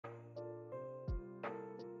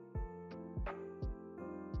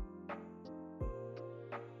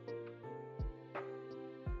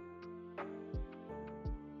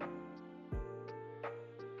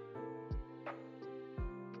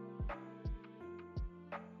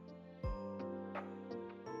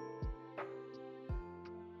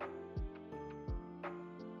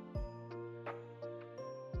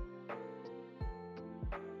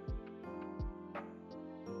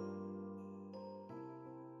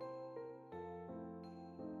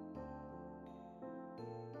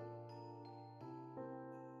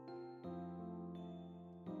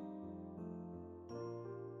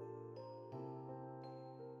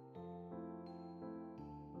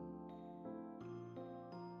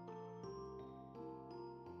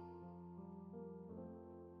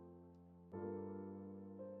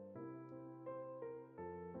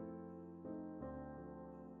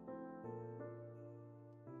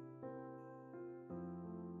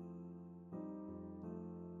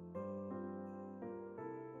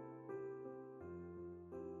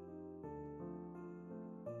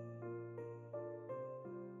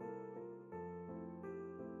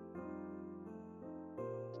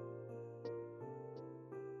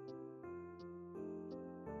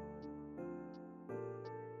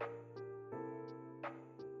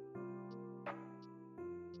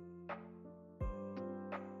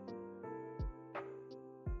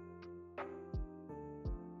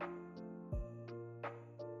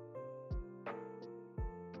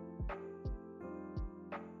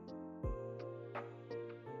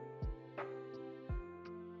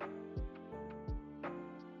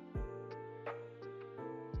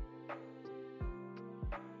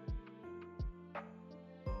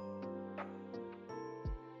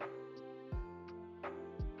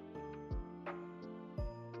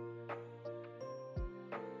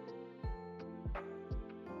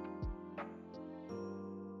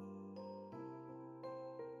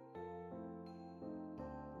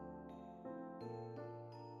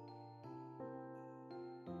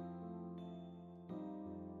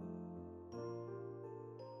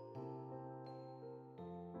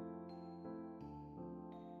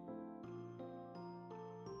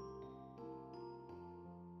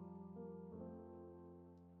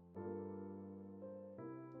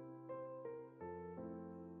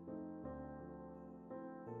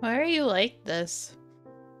Why are you like this?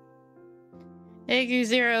 Thank you,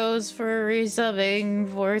 Zeros, for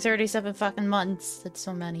resubbing for 37 fucking months. That's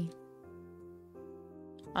so many.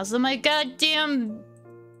 Also, my goddamn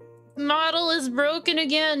model is broken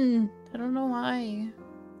again. I don't know why.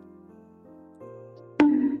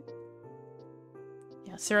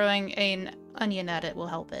 Yeah, throwing an onion at it will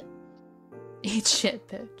help it. Eat shit,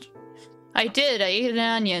 bitch. I did. I ate an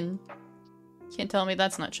onion. Can't tell me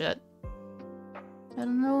that's not shit. I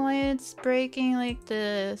don't know why it's breaking like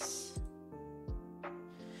this.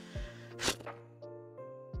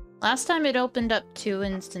 Last time it opened up 2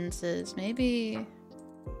 instances. Maybe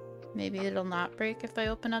it'll not break if I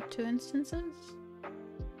open up 2 instances?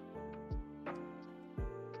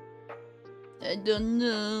 I don't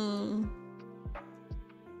know.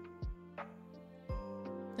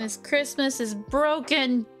 This Christmas is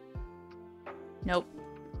broken! Nope.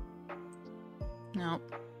 Nope.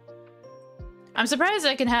 I'm surprised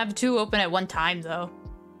I can have 2 open at one time, though.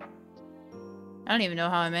 I don't even know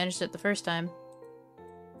how I managed it the first time.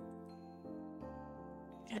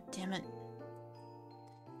 God damn it.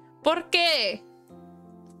 ¿Por qué?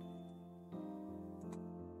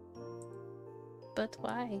 But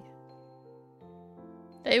why?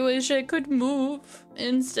 I wish I could move.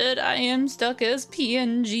 Instead, I am stuck as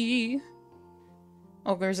PNG.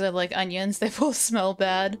 Ogres that like onions, they both smell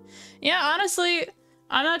bad. Yeah, honestly,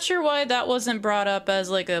 I'm not sure why that wasn't brought up as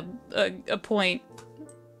like a point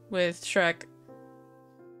with Shrek.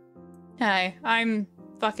 Hi, I'm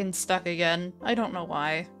fucking stuck again. I don't know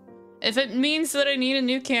why. If it means that I need a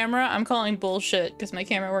new camera, I'm calling bullshit, because my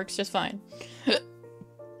camera works just fine.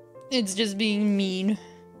 It's just being mean.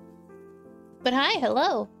 But hi,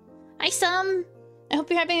 hello. Hi, Sum. I hope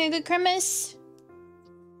you're having a good Christmas.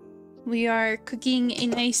 We are cooking a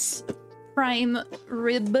nice prime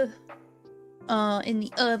rib in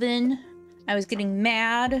the oven. I was getting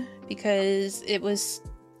mad because it was,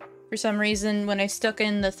 for some reason, when I stuck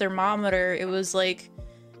in the thermometer, it was like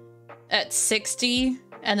at 60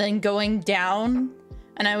 and then going down.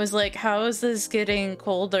 And I was like, how is this getting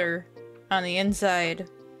colder on the inside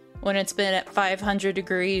when it's been at 500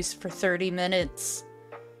 degrees for 30 minutes?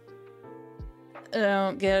 I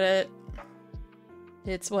don't get it.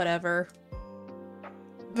 It's whatever.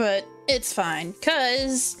 But it's fine,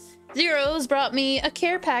 because Zeros brought me a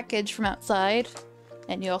care package from outside.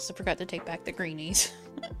 And you also forgot to take back the greenies.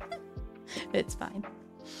 It's fine.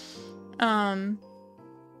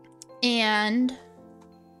 And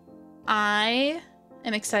I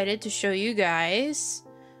am excited to show you guys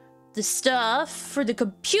the stuff for the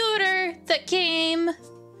computer that came.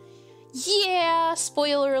 Yeah,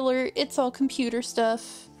 spoiler alert, it's all computer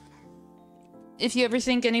stuff. If you ever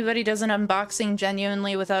think anybody does an unboxing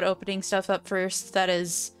genuinely without opening stuff up first, that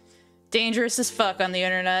is dangerous as fuck on the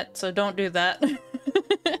internet, so don't do that.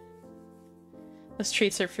 Those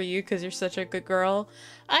treats are for you because you're such a good girl.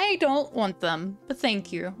 I don't want them, but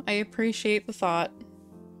thank you. I appreciate the thought.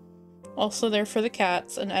 Also, they're for the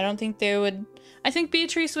cats, and I don't think they would... I think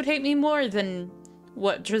Beatrice would hate me more than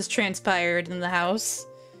what just transpired in the house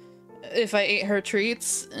if I ate her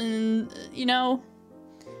treats. And, you know,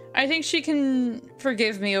 I think she can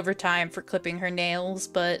forgive me over time for clipping her nails,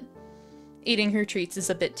 but eating her treats is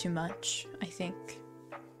a bit too much, I think.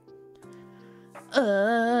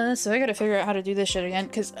 So I gotta figure out how to do this shit again,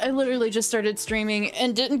 because I literally just started streaming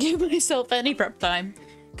and didn't give myself any prep time.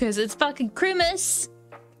 Because it's fucking CRIMMIS!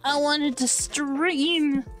 I wanted to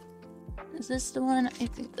stream! Is this the one? I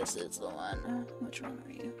think this is the one. Which one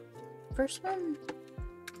are you? First one?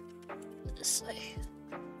 This way.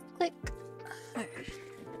 Click.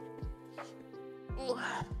 Ooh.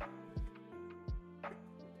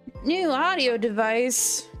 New audio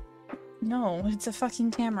device. No, it's a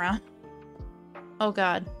fucking camera. Oh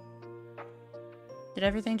god. Did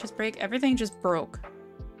everything just break? Everything just broke.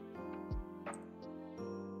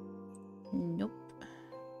 Nope.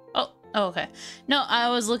 Oh, okay. No, I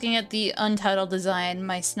was looking at the untitled design,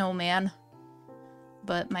 my snowman.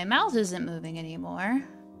 But my mouth isn't moving anymore.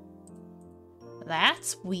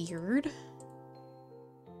 That's weird.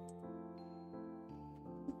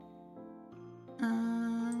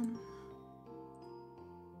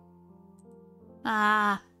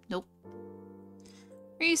 Nope.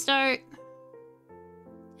 Restart.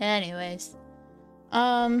 Anyways.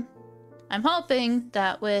 I'm hoping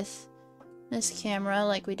that with this camera,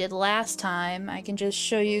 like we did last time, I can just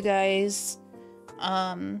show you guys,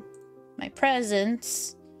 my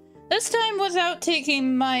presents. This time without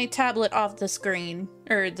taking my tablet off the screen,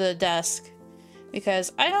 or the desk.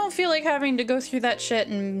 Because I don't feel like having to go through that shit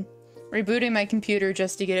and rebooting my computer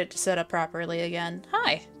just to get it to set up properly again.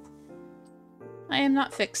 Hi! I am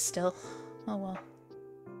not fixed still. Oh well.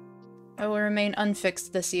 I will remain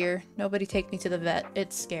unfixed this year. Nobody take me to the vet.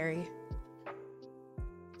 It's scary.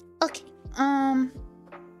 Okay.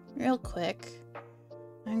 Real quick.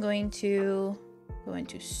 I'm going to go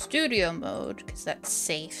into studio mode because that's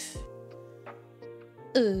safe.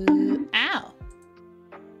 Ow.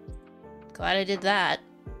 Glad I did that.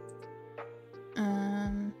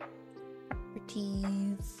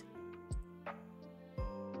 Properties.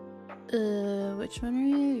 Which one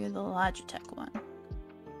are you? You're the Logitech one.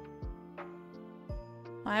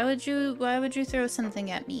 Why would you throw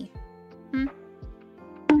something at me?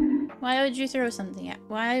 Why would you throw something at?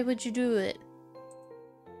 Why would you do it?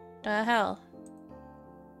 The hell?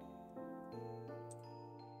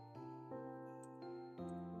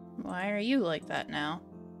 Why are you like that now?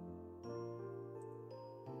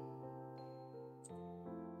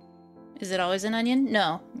 Is it always an onion?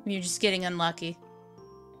 No, you're just getting unlucky.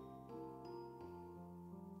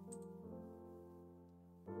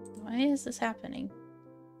 Why is this happening?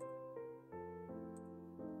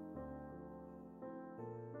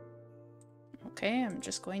 Okay, I'm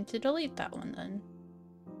just going to delete that one then.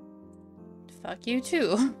 Fuck you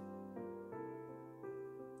too.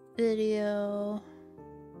 Video.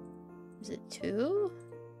 Is it 2?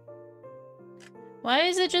 Why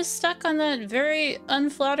is it just stuck on that very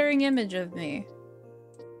unflattering image of me?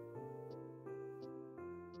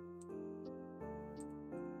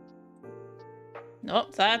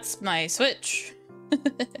 Nope, that's my Switch.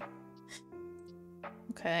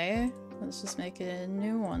 Okay, let's just make it a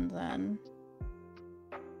new one then.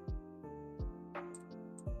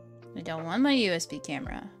 I don't want my USB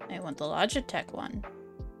camera. I want the Logitech one.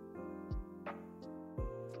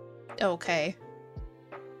 Okay.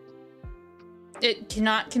 It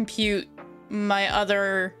cannot compute my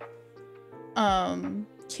other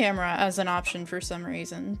camera as an option for some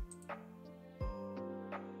reason.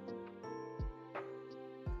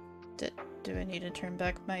 Do I need to turn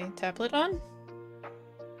back my tablet on?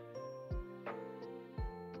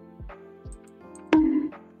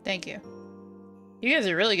 Thank you. You guys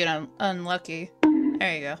are really good unlucky.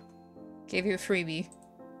 There you go. Gave you a freebie.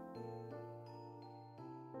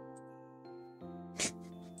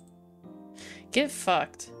 Get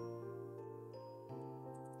fucked.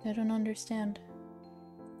 I don't understand.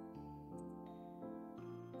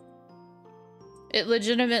 It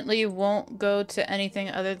legitimately won't go to anything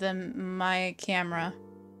other than my camera.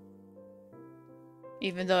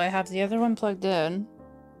 Even though I have the other one plugged in.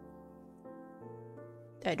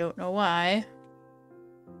 I don't know why.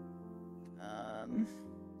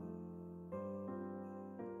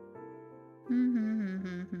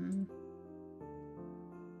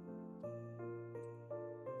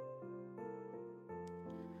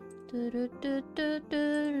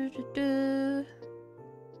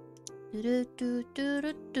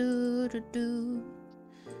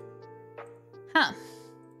 Huh.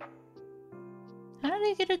 How did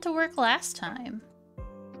I get it to work last time?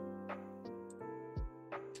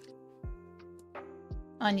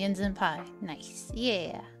 Onions and pie. Nice.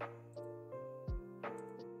 Yeah.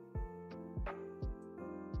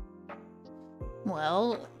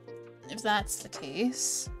 Well, if that's the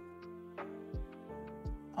case...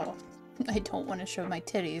 Oh, I don't want to show my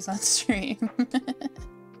titties on stream.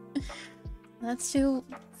 That's too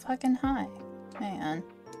fucking high. Man.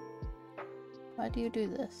 Why do you do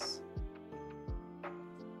this?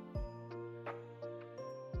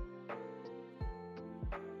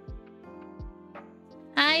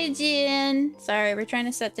 Hi, Jin! Sorry, we're trying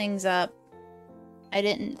to set things up. I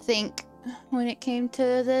didn't think when it came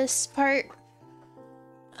to this part.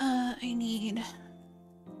 I need...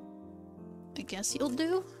 I guess you'll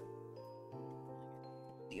do?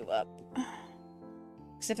 You up.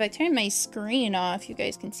 Because if I turn my screen off, you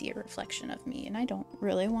guys can see a reflection of me, and I don't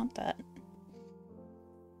really want that.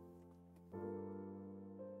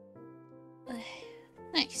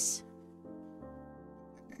 Nice.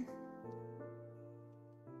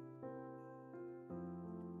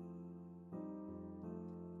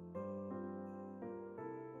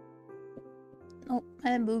 Oh,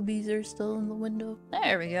 my boobies are still in the window.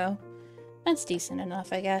 There we go. That's decent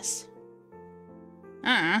enough, I guess.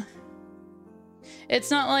 It's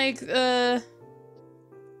not like,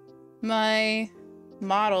 my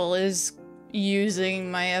model is using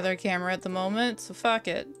my other camera at the moment, so fuck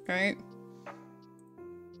it, right?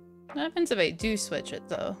 What happens if I do switch it,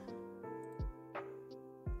 though?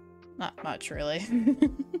 Not much, really.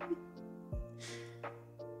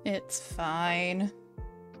 It's fine.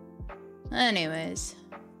 Anyways.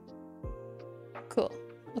 Cool.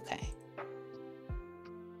 Okay.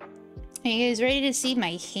 Are you guys ready to see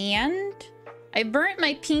my hand? I burnt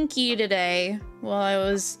my pinky today while I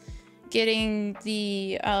was getting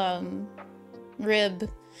the, rib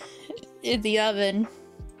in the oven.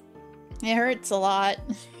 It hurts a lot.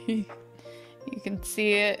 You can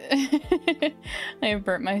see it. I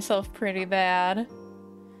burnt myself pretty bad.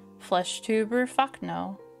 Flesh tuber? Fuck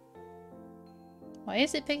no. Why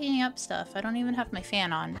is it picking up stuff? I don't even have my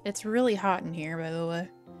fan on. It's really hot in here, by the way.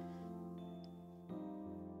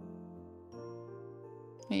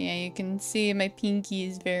 Yeah, you can see my pinky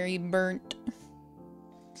is very burnt.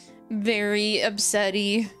 Very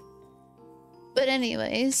upsetty. But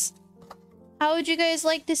anyways, how would you guys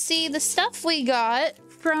like to see the stuff we got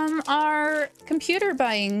from our computer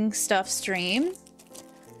buying stuff stream?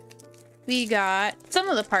 We got some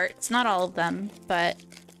of the parts, not all of them, but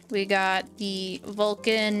we got the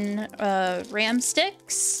Vulcan RAM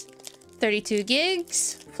sticks, 32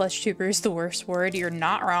 gigs. Flesh tuber is the worst word, you're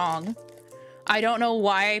not wrong. I don't know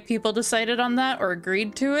why people decided on that or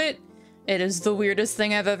agreed to it. It is the weirdest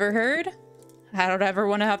thing I've ever heard. I don't ever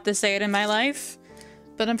want to have to say it in my life,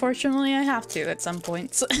 but unfortunately I have to at some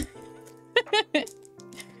points.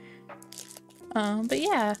 But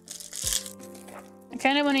yeah. I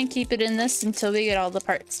kind of want to keep it in this until we get all the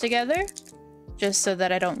parts together, just so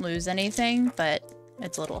that I don't lose anything, but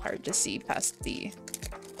it's a little hard to see past the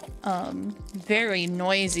very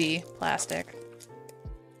noisy plastic.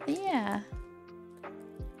 But yeah.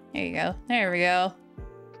 There you go. There we go.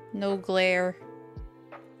 No glare.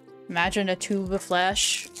 Imagine a tube of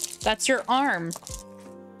flesh. That's your arm.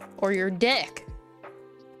 Or your dick.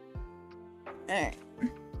 Alright.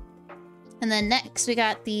 And then next we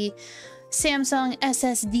got the Samsung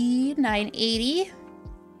SSD 980.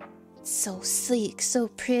 It's so sleek, so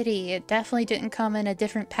pretty. It definitely didn't come in a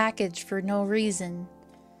different package for no reason.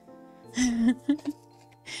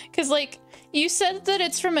 Cause like, you said that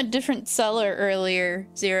it's from a different seller earlier,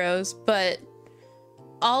 Zeros, but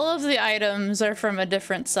all of the items are from a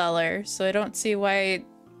different seller, so I don't see why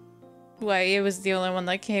it was the only one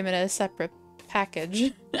that came in a separate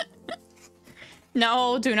package.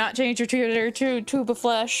 No, do not change your Twitter to tube of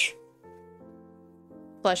flesh.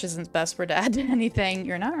 Flesh isn't best for to add to anything.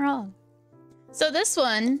 You're not wrong. So this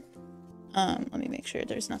one, let me make sure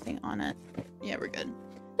there's nothing on it. Yeah, we're good.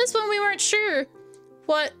 This one we weren't sure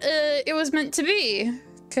what it was meant to be,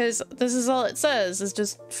 because this is all it says, is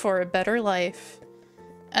just for a better life.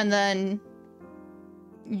 And then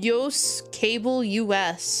Yos Cable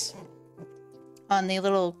US on the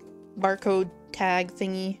little barcode tag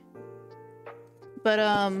thingy. But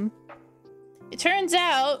it turns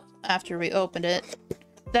out, after we opened it,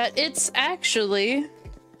 that it's actually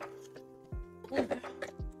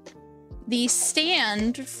the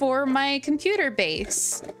stand for my computer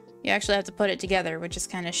base. You actually have to put it together, which is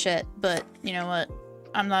kind of shit, but you know what?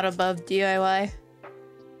 I'm not above DIY.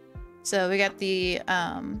 So we got the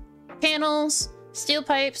panels, steel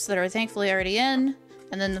pipes that are thankfully already in,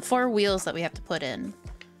 and then the 4 wheels that we have to put in.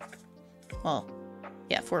 Well,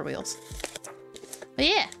 yeah, 4 wheels. But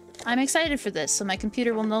yeah, I'm excited for this, so my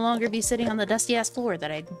computer will no longer be sitting on the dusty-ass floor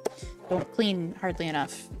that I don't clean hardly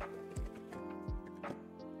enough.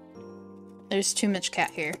 There's too much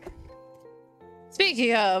cat hair.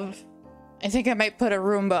 Speaking of, I think I might put a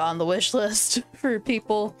Roomba on the wish list for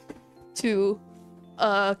people to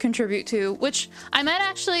contribute to, which I might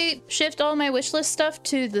actually shift all my wishlist stuff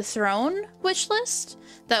to the Throne wishlist.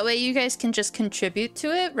 That way you guys can just contribute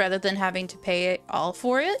to it rather than having to pay all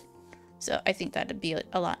for it. So I think that'd be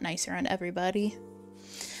a lot nicer on everybody.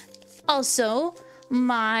 Also,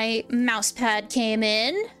 my mouse pad came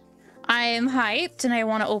in. I am hyped and I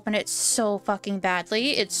want to open it so fucking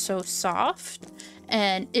badly. It's so soft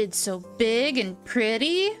and it's so big and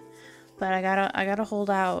pretty, but I gotta hold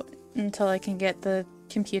out until I can get the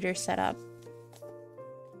computer set up.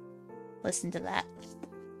 Listen to that.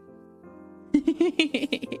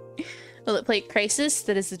 Will it play Crysis?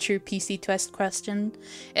 That is the true PC test question.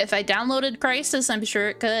 If I downloaded Crysis, I'm sure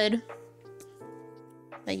it could.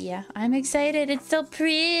 But yeah, I'm excited. It's so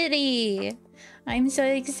pretty. I'm so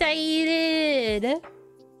excited.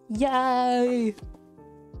 Yay.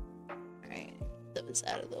 Alright, that was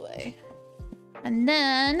out of the way. And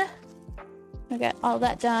then I got all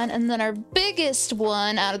that done. And then our biggest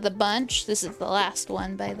one out of the bunch, this is the last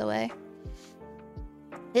one, by the way,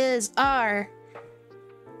 is our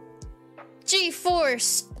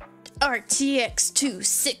GeForce RTX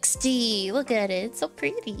 260. Look at it, it's so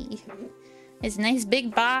pretty. It's a nice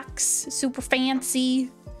big box, super fancy.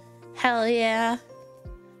 Hell yeah.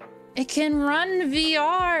 It can run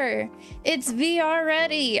VR. It's VR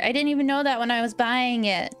ready. I didn't even know that when I was buying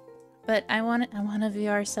it. But I want a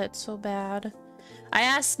VR set so bad. I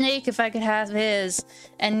asked Snake if I could have his,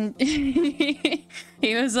 and he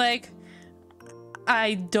was like,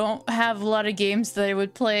 I don't have a lot of games that I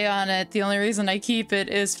would play on it. The only reason I keep it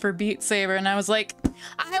is for Beat Saber, and I was like,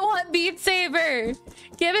 I want Beat Saber!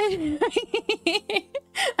 Give it to me!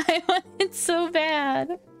 I want it so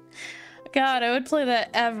bad. God, I would play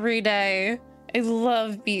that every day. I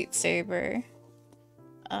love Beat Saber.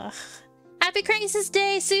 Ugh. Happy Crisis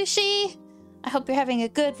Day, Sushi! I hope you're having a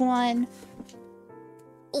good one.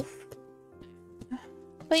 Oof.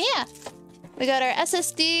 But yeah, we got our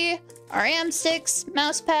SSD, our AM sticks,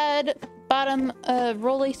 mousepad, bottom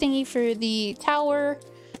rolly thingy for the tower,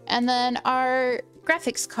 and then our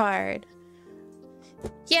graphics card.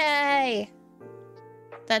 Yay!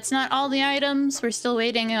 That's not all the items. We're still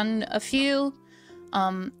waiting on a few,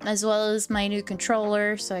 as well as my new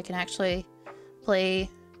controller, so I can actually play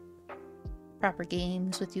proper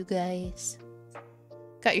games with you guys.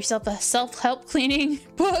 Got yourself a self-help cleaning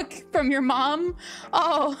book from your mom?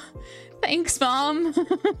 Oh, thanks, Mom.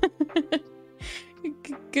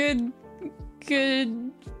 Good,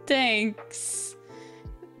 thanks.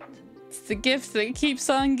 It's the gift that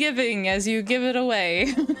keeps on giving as you give it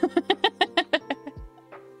away.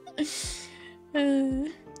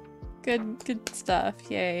 Good stuff.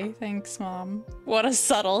 Yay, thanks, Mom. What a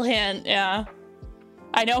subtle hint, yeah.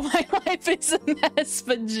 I know my life is a mess,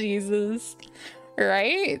 but Jesus.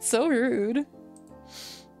 Right? It's so rude.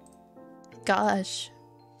 Gosh.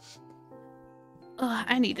 Ugh,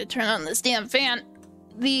 I need to turn on this damn fan.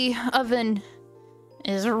 The oven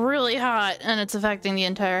is really hot and it's affecting the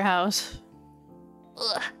entire house.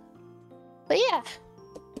 Ugh. But yeah.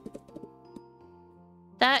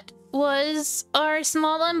 That was our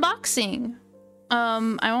small unboxing.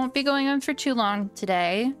 I won't be going on for too long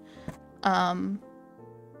today.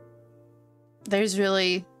 There's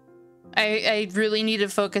really... I really need to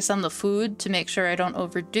focus on the food to make sure I don't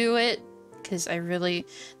overdo it, because I really...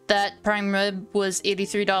 That prime rib was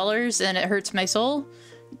 $83 and it hurts my soul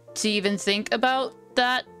to even think about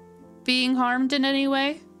that being harmed in any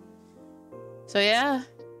way. So yeah.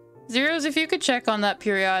 Zeros, if you could check on that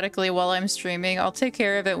periodically while I'm streaming, I'll take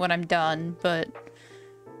care of it when I'm done, but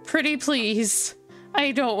pretty please.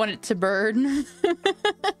 I don't want it to burn.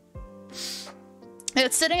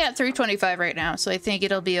 It's sitting at 325 right now, so I think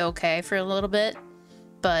it'll be okay for a little bit,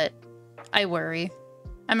 but I worry.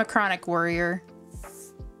 I'm a chronic worrier.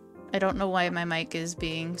 I don't know why my mic is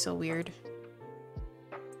being so weird.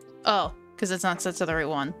 Oh, because it's not set to the right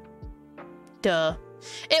one. Duh.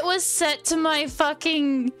 It was set to my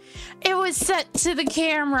fucking... It was set to the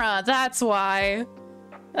camera, that's why.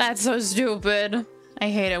 That's so stupid. I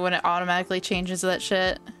hate it when it automatically changes that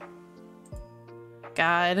shit.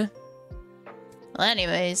 God. Well,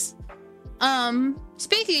 anyways.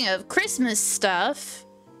 Speaking of Christmas stuff,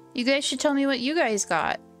 you guys should tell me what you guys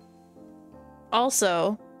got.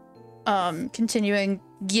 Also, continuing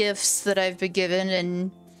gifts that I've been given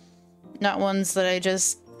and not ones that I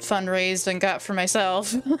just fundraised and got for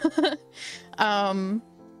myself. I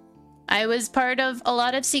was part of a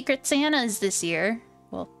lot of Secret Santas this year.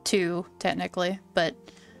 Well, 2, technically, but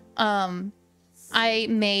I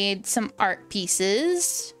made some art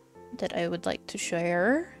pieces that I would like to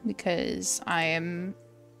share because I'm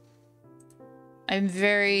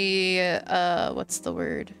very, what's the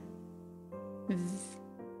word?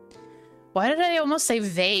 Why did I almost say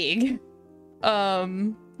vague?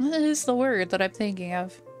 What is the word that I'm thinking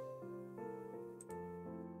of?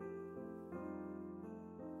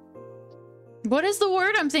 What is the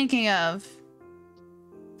word I'm thinking of?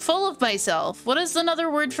 Full of myself. What is another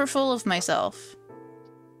word for full of myself?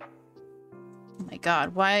 Oh my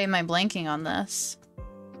god, why am I blanking on this?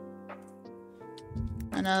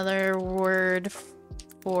 Another word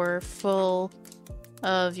for full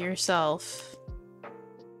of yourself.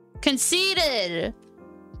 Conceited!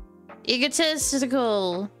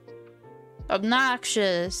 Egotistical.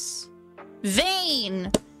 Obnoxious.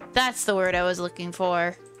 Vain! That's the word I was looking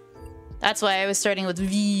for. That's why I was starting with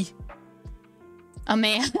V. A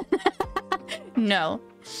man. No.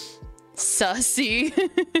 Sussy.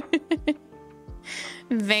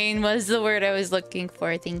 Vain was the word I was looking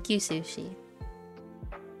for. Thank you, Sushi.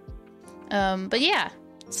 But yeah.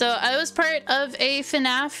 So I was part of a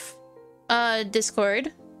FNAF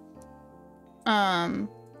Discord. Well,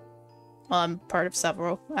 I'm part of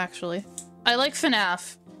several, actually. I like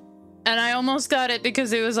FNAF. And I almost got it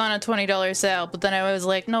because it was on a $20 sale, but then I was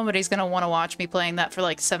like, nobody's gonna want to watch me playing that for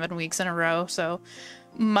like 7 weeks in a row, so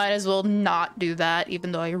might as well not do that,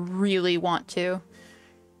 even though I really want to.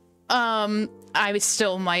 I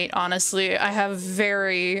still might, honestly.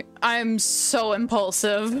 I'm so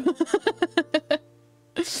impulsive.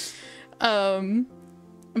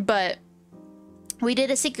 But we did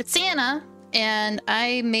a Secret Santa And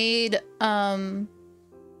I made,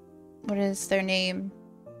 what is their name?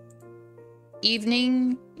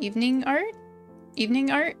 Evening art?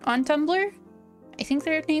 Evening art on Tumblr? I think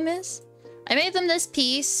their name is. I made them this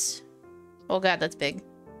piece. Oh god, that's big.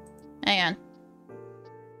 Hang on.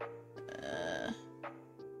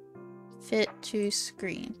 Fit to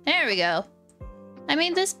screen. There we go. I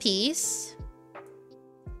made this piece.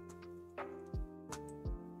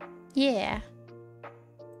 Yeah.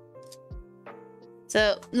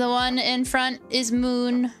 So the one in front is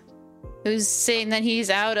Moon, who's saying that he's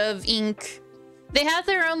out of ink. They have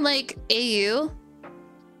their own like AU,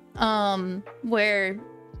 where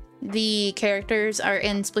the characters are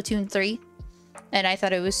in Splatoon 3, and I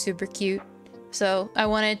thought it was super cute. So I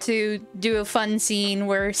wanted to do a fun scene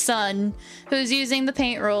where Sun, who's using the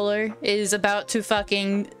paint roller, is about to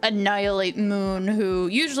fucking annihilate Moon, who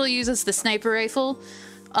usually uses the sniper rifle,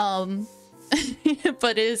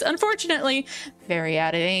 but is unfortunately very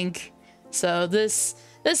out of ink. So this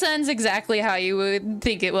ends exactly how you would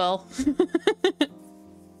think it will.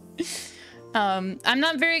 I'm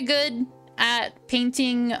not very good at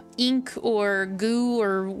painting ink or goo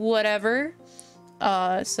or whatever.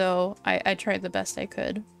 So I tried the best I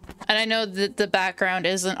could. And I know that the background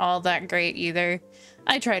isn't all that great either.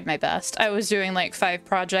 I tried my best. I was doing like 5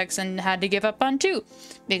 projects and had to give up on 2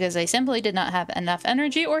 because I simply did not have enough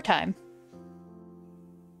energy or time.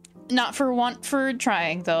 Not for want for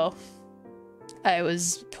trying though. I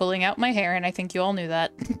was pulling out my hair and I think you all knew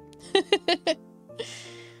that.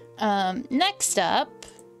 Next up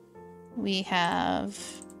we have,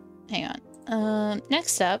 hang on.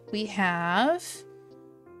 Next up we have,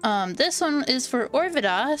 this one is for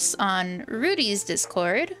Orvidas on Rudy's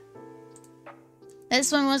Discord.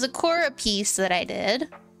 This one was a Korra piece that I did.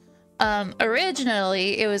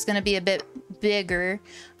 Originally, it was going to be a bit bigger.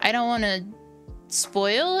 I don't want to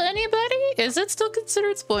spoil anybody. Is it still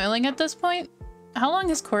considered spoiling at this point? How long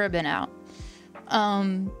has Korra been out?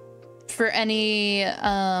 For any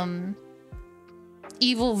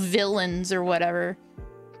evil villains or whatever.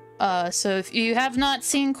 So if you have not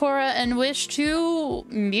seen Korra and wish to,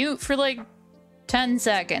 mute for like 10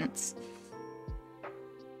 seconds.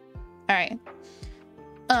 Alright.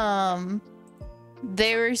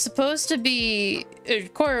 They were supposed to be...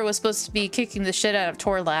 Korra was supposed to be kicking the shit out of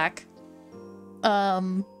Torlak.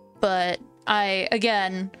 But I,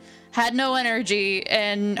 again, had no energy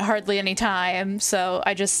and hardly any time, so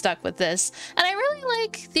I just stuck with this. And I really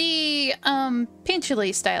like the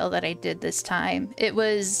painterly style that I did this time.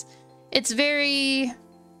 It's very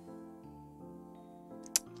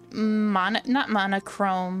not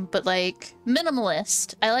monochrome, but like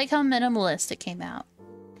minimalist. I like how minimalist it came out.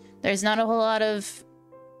 There's not a whole lot of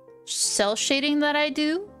cell shading that I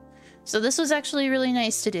do, so this was actually really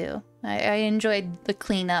nice to do. I enjoyed the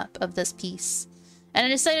cleanup of this piece. And I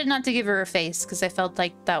decided not to give her a face because I felt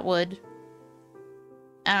like that would,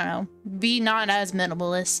 I don't know, be not as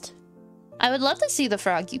minimalist. I would love to see the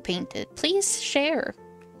frog you painted. Please share.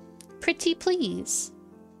 Pretty please.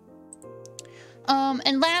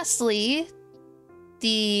 And lastly,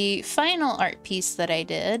 the final art piece that I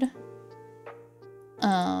did,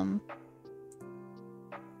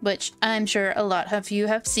 which I'm sure a lot of you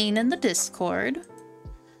have seen in the Discord,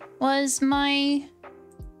 was my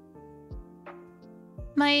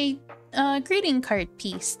greeting card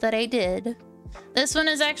piece that I did. This one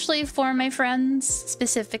is actually for my friends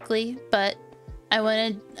specifically, but I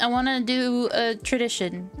want to do a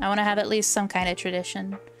tradition. I want to have at least some kind of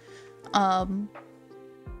tradition,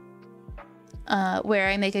 where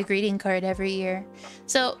I make a greeting card every year.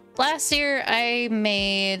 So last year I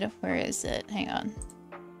made, where is it? Hang on.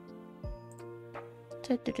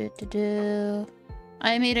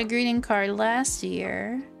 I made a greeting card last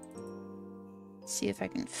year. Let's see if I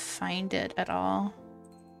can find it at all.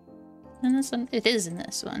 In this one? It is in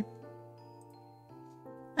this one.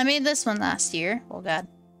 I made this one last year. Oh god.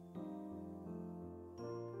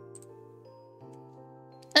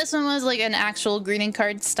 This one was like an actual greeting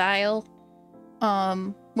card style.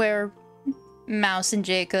 Where Mouse and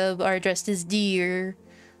Jacob are dressed as deer.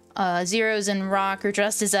 Zeros and Rock are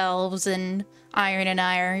dressed as elves, and Iron and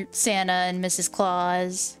I are Santa and Mrs.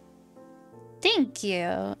 Claus. Thank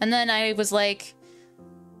you. And then I was like,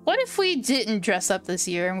 what if we didn't dress up this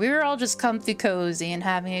year and we were all just comfy cozy and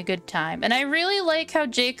having a good time? And I really like how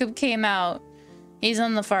Jacob came out. He's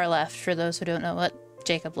on the far left, for those who don't know what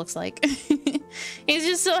Jacob looks like. He's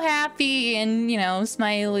just so happy and, you know,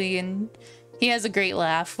 smiley, and he has a great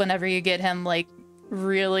laugh whenever you get him, like,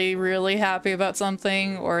 really, really happy about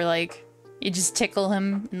something, or, like, you just tickle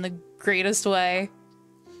him in the greatest way.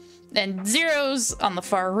 And Zero's on the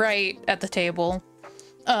far right at the table.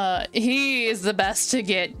 He is the best to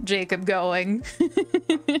get Jacob going.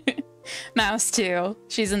 Mouse too.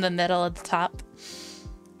 She's in the middle at the top.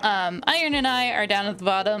 Iron and I are down at the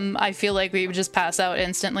bottom. I feel like we would just pass out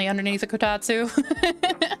instantly underneath the kotatsu.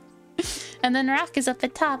 And then Rock is up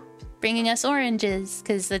at top, bringing us oranges,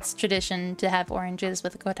 because it's tradition to have oranges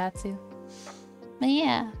with a kotatsu. But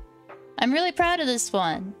yeah, I'm really proud of this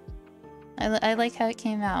one. I like how it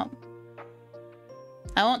came out.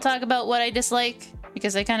 I won't talk about what I dislike,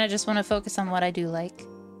 because I kind of just want to focus on what I do like.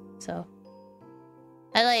 So,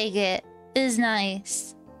 I like it. It's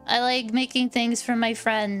nice. I like making things for my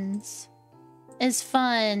friends. It's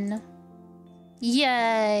fun.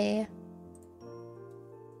 Yay.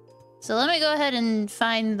 So let me go ahead and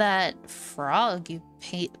find that frog you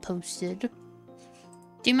posted.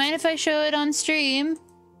 Do you mind if I show it on stream?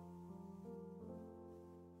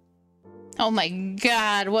 Oh my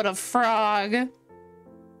god, what a frog.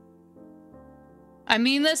 I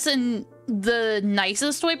mean this in the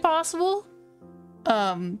nicest way possible.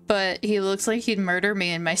 But he looks like he'd murder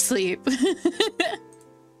me in my sleep.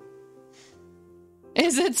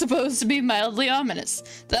 Is it supposed to be mildly ominous?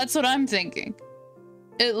 That's what I'm thinking.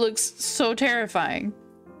 It looks so terrifying.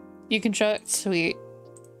 You can show it. Sweet.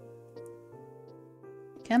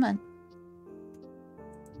 Come on.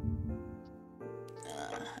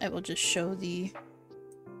 I will just show the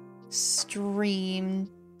stream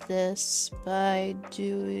this by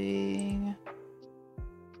doing...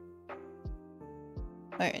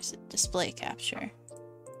 Where is it? Display capture.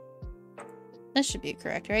 This should be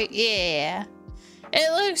correct, right? Yeah.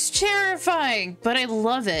 It looks terrifying, but I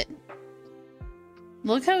love it.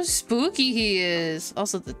 Look how spooky he is.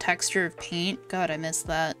 Also, the texture of paint. God, I missed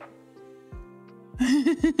that.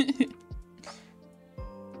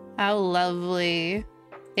 How lovely.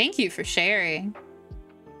 Thank you for sharing.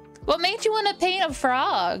 What made you want to paint a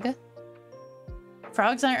frog?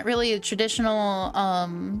 Frogs aren't really a traditional,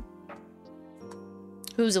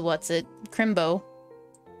 who's a what's it? Crimbo.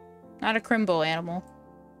 Not a crimbo animal.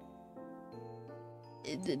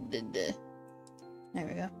 There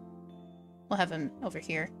we go. We'll have him over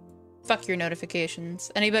here. Fuck your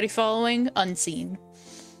notifications. Anybody following? Unseen.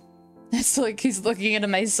 It's like he's looking into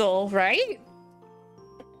my soul, right?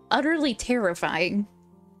 Utterly terrifying.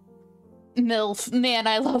 MILF. Man,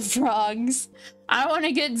 I love frogs. I want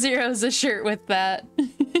to get Zeros a shirt with that.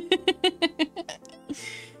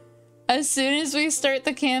 As soon as we start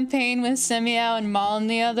the campaign with Semiao and Maul and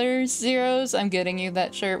the other Zeros, I'm getting you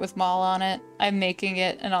that shirt with Maul on it. I'm making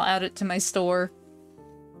it, and I'll add it to my store.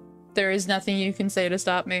 There is nothing you can say to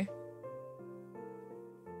stop me.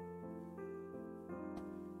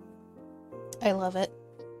 I love it.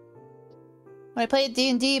 When I played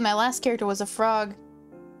D&D, my last character was a frog.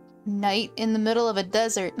 Knight in the middle of a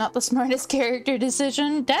desert. Not the smartest character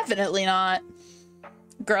decision? Definitely not.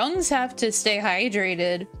 Grungs have to stay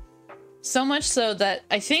hydrated. So much so that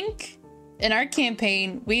I think in our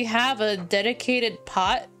campaign, we have a dedicated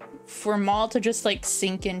pot for Maul to just like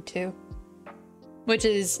sink into. Which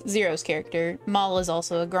is Zero's character. Maul is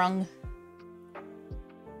also a grung.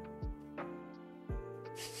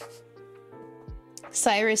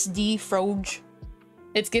 Cyrus D. Froge.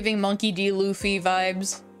 It's giving Monkey D. Luffy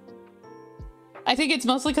vibes. I think it's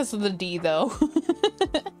mostly because of the D, though.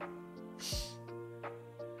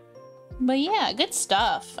 But yeah, good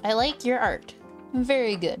stuff. I like your art.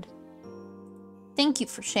 Very good. Thank you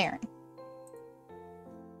for sharing.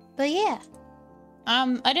 But yeah.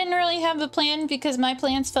 I didn't really have a plan because my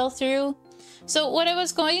plans fell through. So what I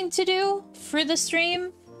was going to do for the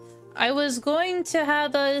stream, I was going to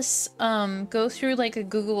have us go through like a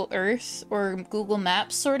Google Earth or Google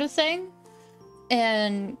Maps sort of thing.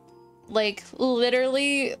 And like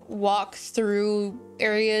literally walk through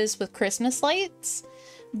areas with Christmas lights.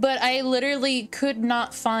 But I literally could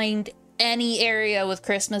not find any area with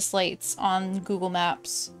Christmas lights on Google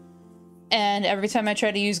Maps. And every time I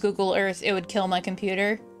tried to use Google Earth, it would kill my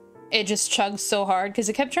computer. It just chugged so hard because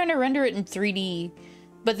it kept trying to render it in 3D.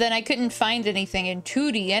 But then I couldn't find anything in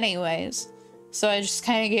 2D anyways. So I just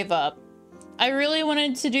kind of gave up. I really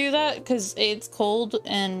wanted to do that because it's cold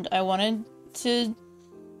and I wanted to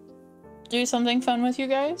do something fun with you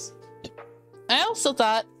guys. I also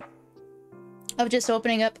thought of just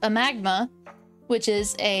opening up a Magma, which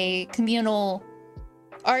is a communal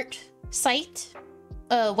art site,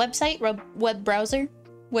 website, web browser,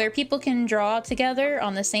 where people can draw together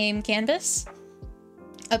on the same canvas.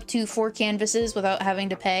 Up to 4 canvases without having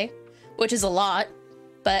to pay, which is a lot,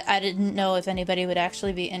 but I didn't know if anybody would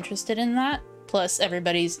actually be interested in that. Plus,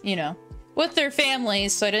 everybody's, you know, with their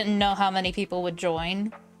families, so I didn't know how many people would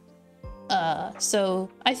join. So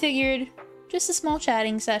I figured just a small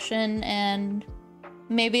chatting session and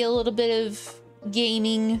maybe a little bit of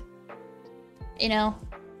gaming. You know,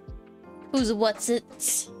 who's what's it?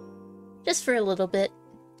 Just for a little bit.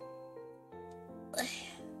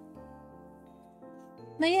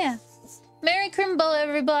 But yeah, Merry Crimbo,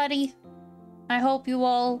 everybody. I hope you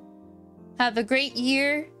all have a great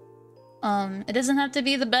year. It doesn't have to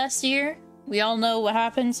be the best year. We all know what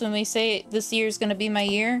happens when we say this year is gonna be my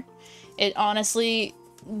year. It honestly,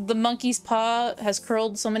 the monkey's paw has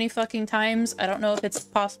curled so many fucking times. I don't know if it's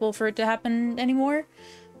possible for it to happen anymore,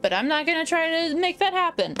 but I'm not gonna try to make that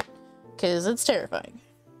happen, because it's terrifying.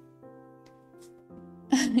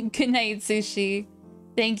 Good night, Sushi.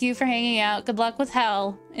 Thank you for hanging out. Good luck with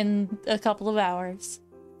Hell in a couple of hours.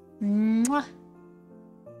 Mwah.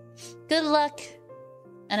 Good luck.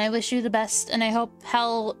 And I wish you the best. And I hope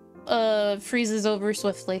Hell freezes over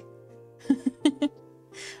swiftly.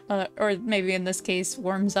 Or maybe in this case,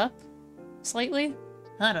 warms up slightly.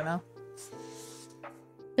 I don't know.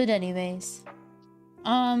 But anyways.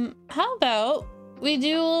 How about we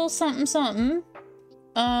do a little something something?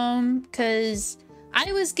 Cause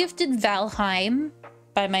I was gifted Valheim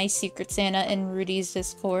by my Secret Santa in Rudy's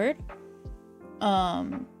Discord.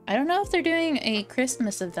 I don't know if they're doing a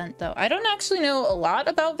Christmas event though. I don't actually know a lot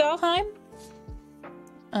about Valheim.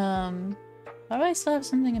 Why do I still have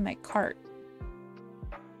something in my cart?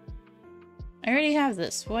 I already have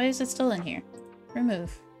this. Why is it still in here?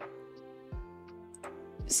 Remove.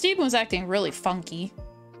 Steven was acting really funky.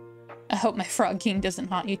 I hope my Frog King doesn't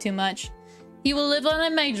haunt you too much. He will live on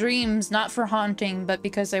in my dreams, not for haunting, but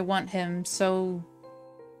because I want him so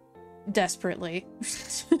desperately.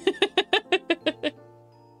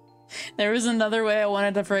 There was another way I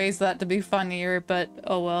wanted to phrase that to be funnier, but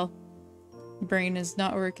oh well. Brain is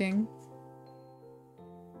not working.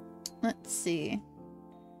 Let's see.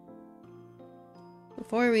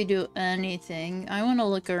 Before we do anything, I want to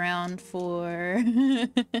look around for...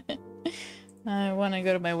 I want to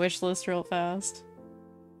go to my wish list real fast.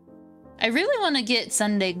 I really want to get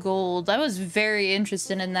Sunday Gold. I was very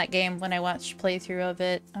interested in that game when I watched a playthrough of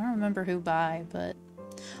it. I don't remember who by, but...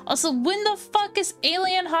 Also, when the fuck is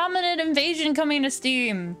Alien Hominid Invasion coming to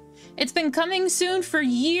Steam? It's been coming soon for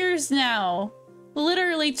years now.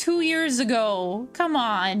 Literally 2 years ago. Come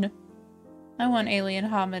on. I want Alien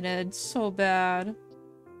Hominid so bad.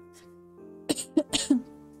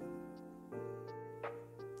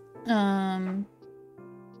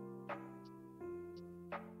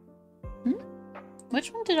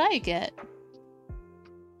 Which one did I get?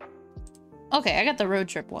 Okay, I got the road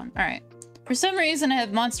trip one. Alright. For some reason, I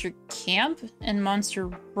have Monster Camp and Monster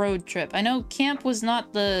Road Trip. I know Camp was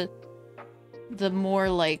not the more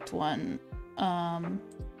liked one. I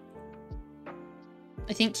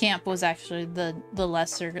think Camp was actually the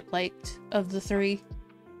lesser liked of the three.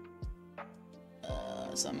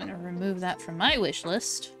 So I'm gonna remove that from my wish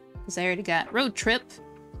list because I already got Road Trip,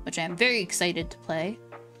 which I'm very excited to play.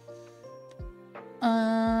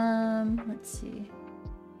 Let's see.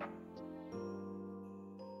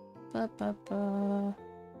 I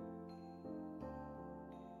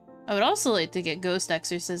would also like to get Ghost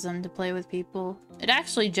Exorcism to play with people. It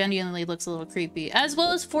actually genuinely looks a little creepy, as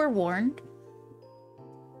well as Forewarned.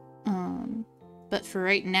 But for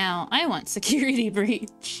right now, I want Security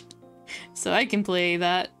Breach. So I can play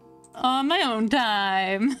that on my own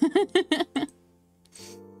time.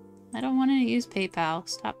 I don't want to use PayPal.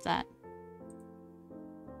 Stop that.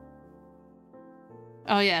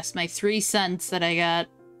 Oh yes, my 3 cents that I got.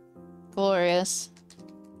 Glorious.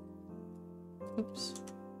 Oops.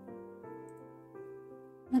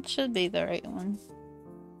 That should be the right one.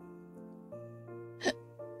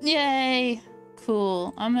 Yay!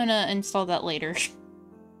 Cool. I'm gonna install that later.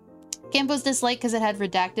 Camp was disliked because it had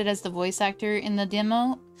Redacted as the voice actor in the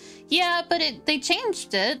demo. Yeah, but they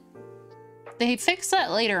changed it. They fixed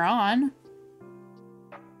that later on.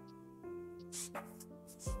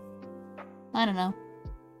 I don't know.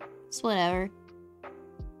 It's whatever.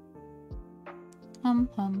 Hum,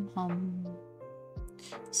 hum, hum.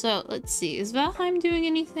 So, let's see. Is Valheim doing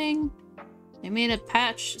anything? They made a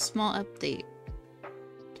patch, small update.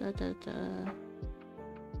 Da, da, da.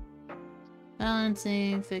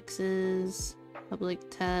 Balancing, fixes, public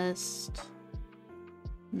test,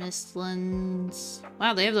 Mistlands.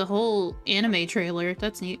 Wow, they have the whole anime trailer.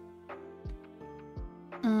 That's neat.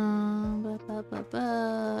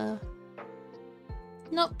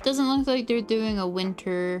 Nope, doesn't look like they're doing a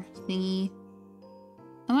winter thingy.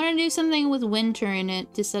 I want to do something with winter in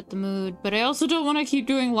it to set the mood, but I also don't want to keep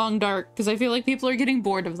doing long dark because I feel like people are getting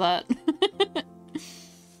bored of that.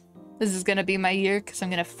 This is gonna be my year because I'm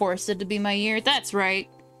gonna force it to be my year. That's right.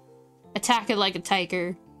 Attack it like a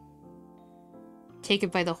tiger. Take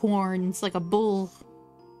it by the horns like a bull.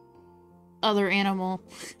 other animal.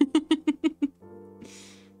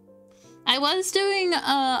 I was doing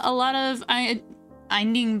a lot of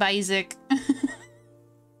Einding Basic.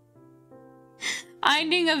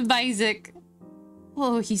 Einding of Basic.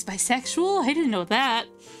 Whoa, he's bisexual? I didn't know that.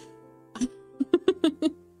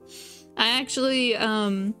 I actually,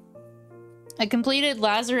 I completed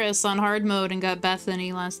Lazarus on hard mode and got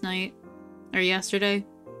Bethany last night. Or yesterday.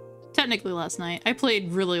 Technically last night. I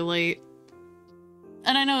played really late.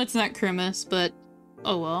 And I know it's not CRIMMIS, but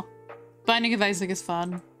oh well. Binding of Isaac is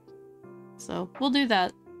fun. So, we'll do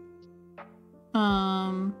that.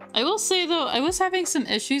 I will say though, I was having some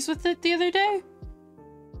issues with it the other day.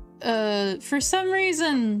 For some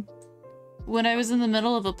reason, when I was in the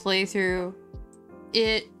middle of a playthrough,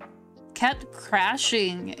 it kept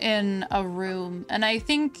crashing in a room, and I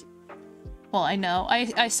think, well, I know,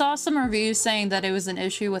 I saw some reviews saying that it was an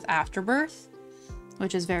issue with Afterbirth,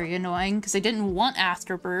 which is very annoying, because I didn't want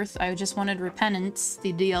Afterbirth, I just wanted Repentance,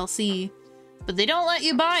 the DLC, but they don't let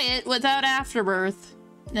you buy it without Afterbirth,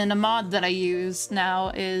 and a mod that I use now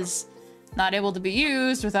is not able to be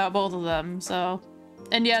used without both of them, so...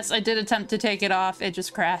 And yes, I did attempt to take it off, it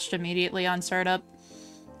just crashed immediately on startup,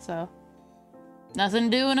 so... Nothing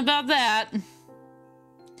doing about that.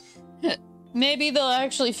 Maybe they'll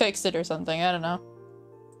actually fix it or something, I don't know.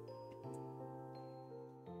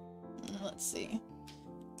 Let's see.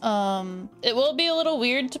 It will be a little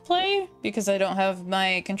weird to play because I don't have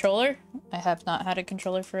my controller. I have not had a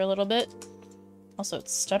controller for a little bit. Also,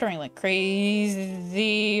 it's stuttering like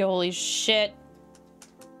crazy. Holy shit.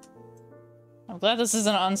 I'm glad this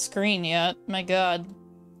isn't on screen yet. My god.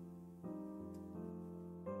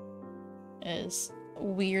 It is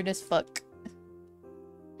weird as fuck.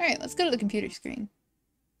 Alright, let's go to the computer screen.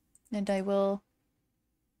 And I will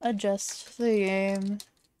adjust the game.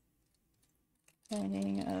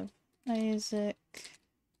 Binding of Isaac.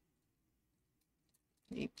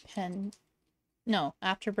 Repent. No,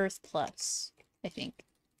 Afterbirth Plus, I think.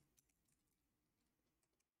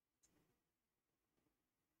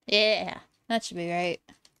 Yeah, that should be right.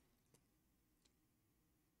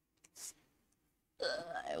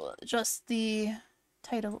 I will adjust the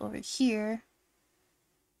title over here.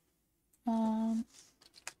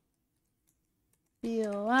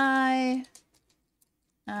 BOI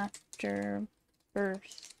Afterbirth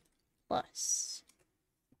Plus.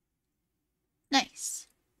 Nice.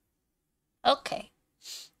 Okay.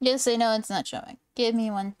 Just so you know it's not showing. Give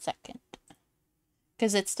me 1 second.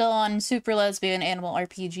 Because it's still on Super Lesbian Animal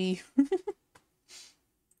RPG.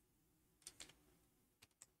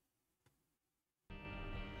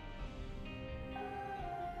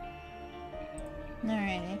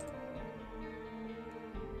 Alrighty.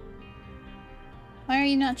 Why are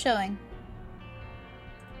you not showing?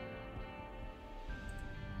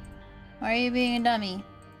 Why are you being a dummy?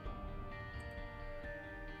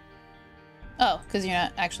 Oh, because you're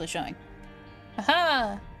not actually showing.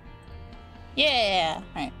 Aha! Yeah!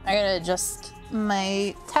 Alright, I gotta adjust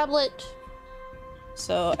my tablet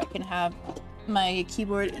so I can have my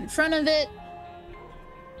keyboard in front of it.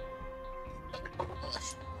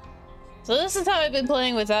 So this is how I've been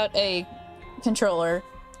playing without a controller,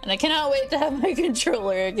 and I cannot wait to have my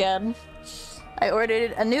controller again. I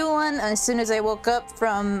ordered a new one as soon as I woke up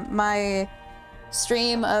from my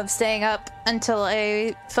stream of staying up until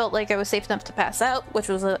I felt like I was safe enough to pass out, which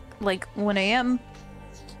was like 1 AM.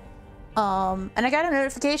 And I got a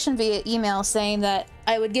notification via email saying that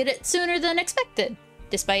I would get it sooner than expected,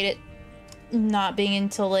 despite it not being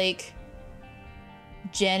until like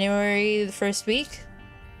January the first week.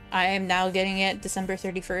 I am now getting it December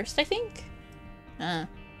 31st, I think. Yeah.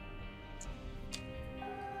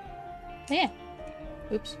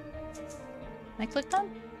 Oops. I clicked on?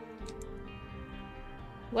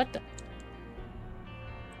 What the?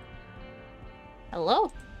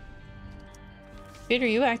 Hello? Peter,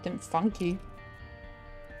 you acting funky.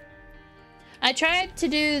 I tried to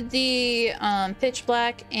do the Pitch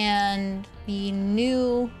Black and the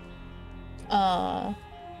new,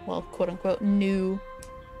 well, quote-unquote new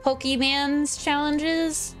Pokemon's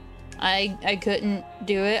challenges. I couldn't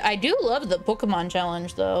do it. I do love the Pokemon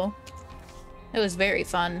challenge though. It was very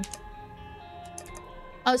fun.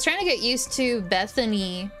 I was trying to get used to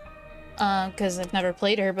Bethany because I've never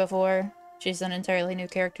played her before. She's an entirely new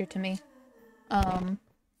character to me. And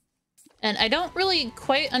I don't really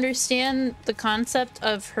quite understand the concept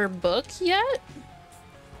of her book yet.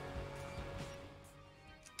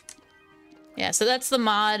 Yeah, so that's the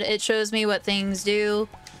mod. It shows me what things do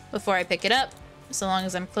before I pick it up, so long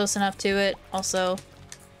as I'm close enough to it. Also,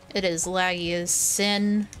 it is laggy as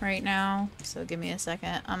sin right now, so give me a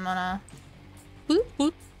second. I'm gonna... Boop,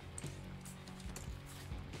 boop.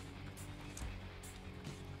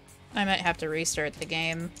 I might have to restart the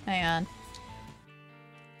game. Hang on.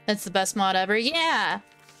 It's the best mod ever. Yeah!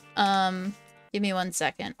 Give me 1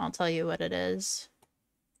 second. I'll tell you what it is.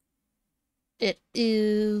 It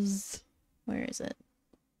is... Where is it?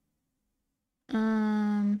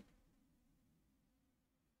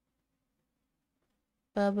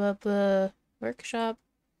 Workshop.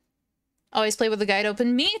 Always play with the guide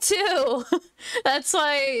open. Me too! That's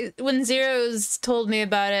why when Zeros told me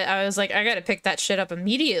about it, I was like, I gotta pick that shit up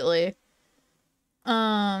immediately.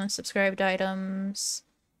 Subscribed items.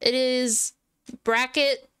 It is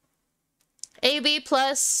bracket AB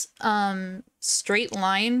plus straight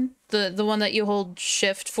line, the one that you hold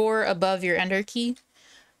shift for above your enter key.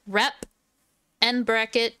 Rep, end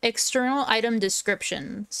bracket, external item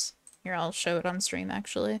descriptions. Here, I'll show it on stream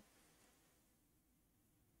actually.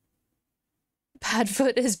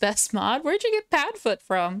 Padfoot is best mod? Where'd you get Padfoot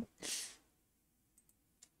from?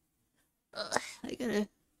 I gotta...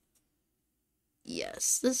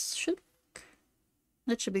 Yes, this should...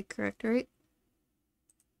 That should be correct, right?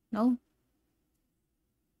 No?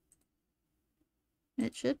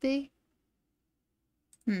 It should be.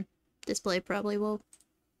 Display probably will.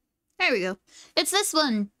 There we go. It's this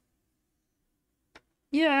one!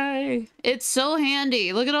 Yay! It's so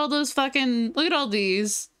handy. Look at all those fucking... Look at all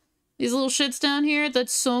these. These little shits down here.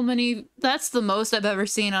 That's so many... That's the most I've ever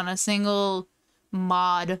seen on a single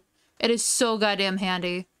mod. It is so goddamn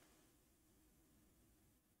handy.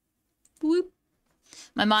 Whoop.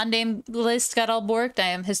 My mod name list got all borked. I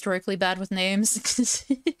am historically bad with names.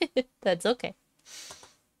 That's okay.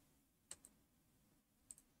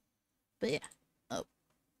 But yeah. Oh.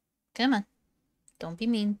 Come on. Don't be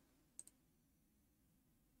mean.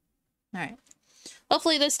 Alright.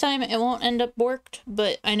 Hopefully this time it won't end up borked,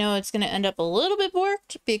 but I know it's gonna end up a little bit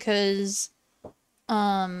borked because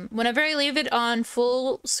whenever I leave it on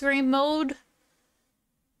full screen mode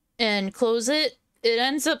and close it, it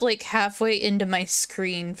ends up like halfway into my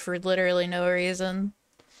screen for literally no reason.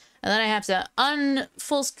 And then I have to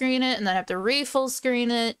un-full screen it, and then I have to re-full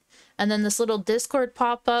screen it, and then this little Discord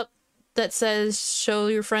pop-up that says show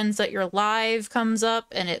your friends that you're live comes up,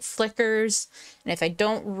 and it flickers. And if I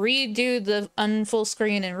don't redo the un-full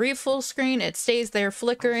screen and re-full screen, it stays there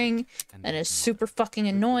flickering, and it's super fucking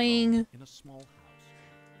annoying.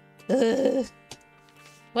 Ugh.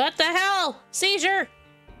 What the hell? Seizure!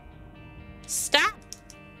 Stop!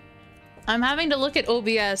 I'm having to look at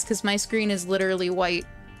OBS because my screen is literally white.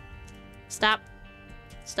 Stop.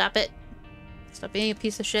 Stop it. Stop being a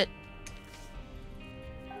piece of shit.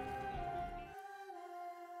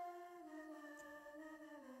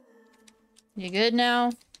 You good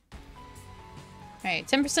now? Alright,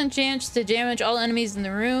 10% chance to damage all enemies in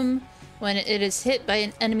the room when it is hit by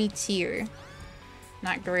an enemy tier.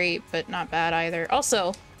 Not great, but not bad either.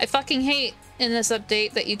 Also, I fucking hate in this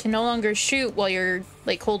update that you can no longer shoot while you're,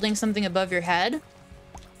 like, holding something above your head.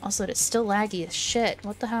 Also, it's still laggy as shit.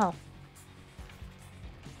 What the hell?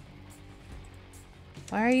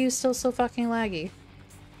 Why are you still so fucking laggy?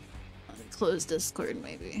 Let me close Discord,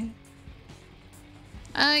 maybe.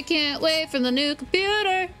 I can't wait for the new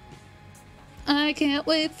computer! I can't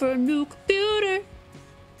wait for a new computer!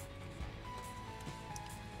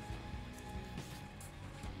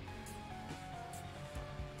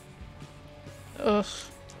 Ugh.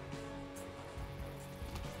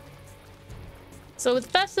 So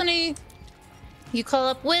with Bethany, you call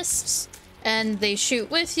up wisps, and they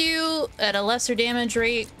shoot with you at a lesser damage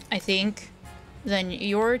rate, I think, than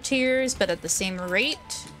your tiers, but at the same rate.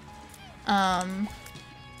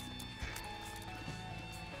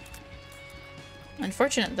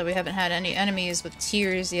 Unfortunate that we haven't had any enemies with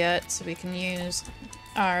tiers yet, so we can use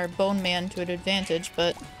our Bone Man to an advantage,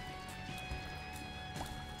 but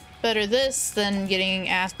better this than getting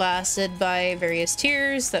ass blasted by various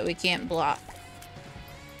tiers that we can't block.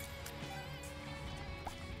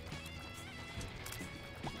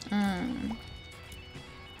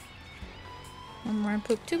 One more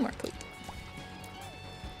poop, two more poop.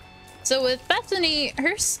 So with Bethany,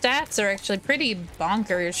 her stats are actually pretty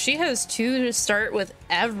bonkers. She has 2 to start with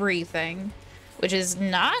everything, which is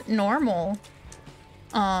not normal.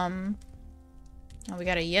 Oh, we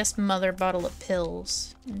got a Yes Mother bottle of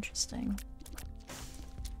pills. Interesting.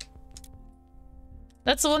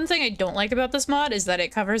 That's the one thing I don't like about this mod, is that it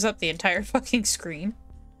covers up the entire fucking screen.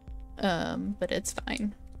 But it's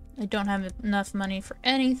fine. I don't have enough money for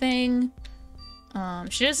anything.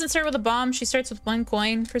 She doesn't start with a bomb, she starts with 1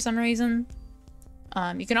 coin for some reason.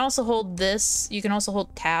 You can also hold this, you can also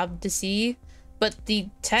hold tab to see, but the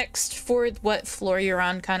text for what floor you're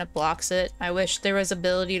on kind of blocks it. I wish there was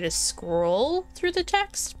ability to scroll through the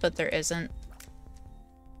text, but there isn't.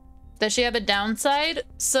 Does she have a downside?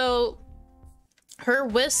 So her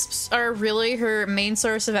wisps are really her main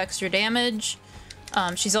source of extra damage.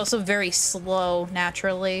 She's also very slow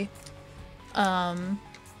naturally.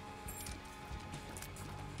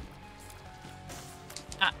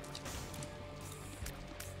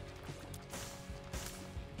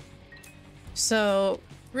 So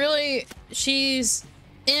really, she's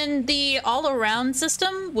in the all-around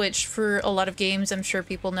system, which for a lot of games, I'm sure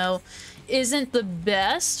people know, isn't the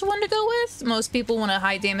best one to go with. Most people want a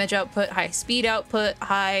high damage output, high speed output,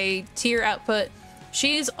 high tier output.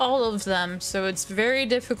 She's all of them, so it's very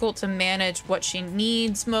difficult to manage what she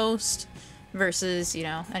needs most versus, you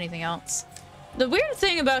know, anything else. The weird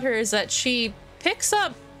thing about her is that she picks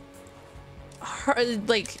up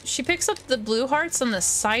she picks up the blue hearts on the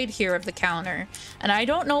side here of the counter, and I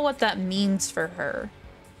don't know what that means for her.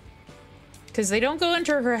 Because they don't go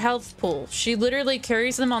into her health pool. She literally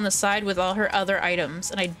carries them on the side with all her other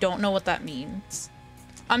items, and I don't know what that means.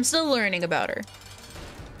 I'm still learning about her.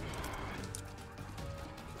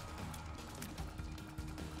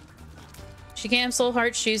 She can't soul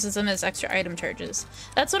hearts, she uses them as extra item charges.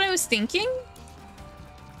 That's what I was thinking.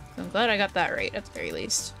 I'm glad I got that right, at the very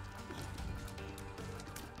least.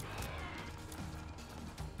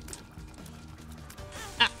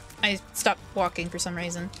 I stopped walking for some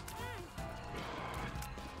reason.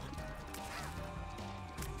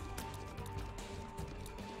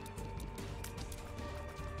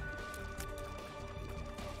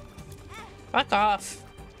 Fuck off.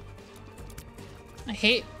 I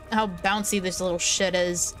hate how bouncy this little shit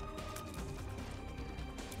is.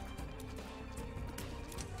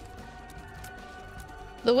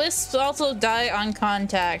 The wisps also die on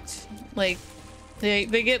contact. Like, they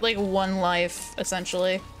get like 1 life,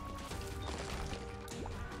 essentially.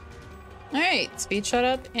 Alright, speed shot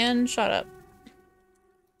up and shot up.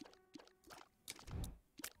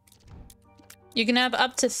 You can have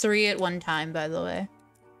up to 3 at one time, by the way.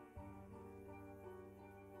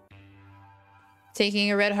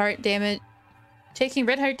 Taking red heart damage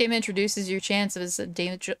reduces your chance of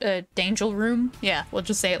a danger room. Yeah, we'll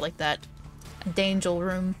just say it like that. A danger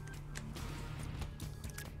room.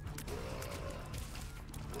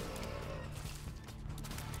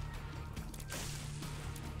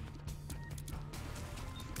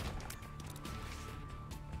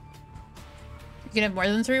 You can have more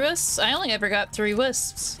than 3 wisps? I only ever got 3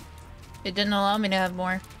 wisps. It didn't allow me to have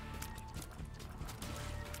more.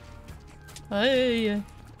 Hey.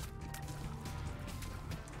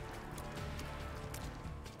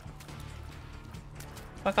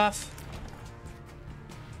 Fuck off.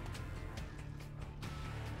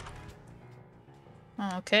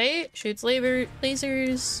 Okay, shoots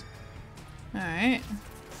lasers. Alright.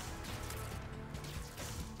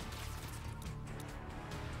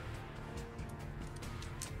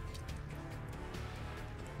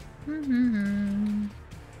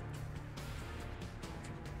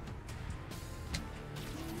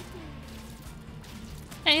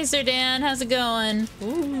 Hey, Sir Dan, how's it going?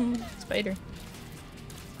 Ooh, spider.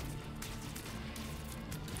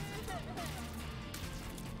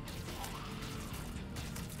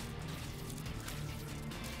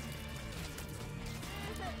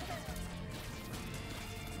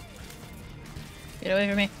 Get away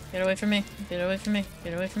from me. Get away from me. Get away from me.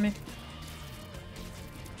 Get away from me.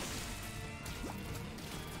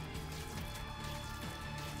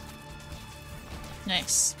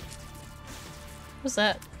 Nice. What was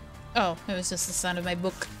that? Oh, it was just the sound of my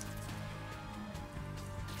book.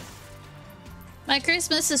 My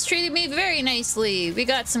Christmas has treated me very nicely. We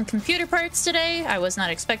got some computer parts today. I was not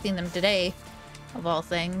expecting them today, of all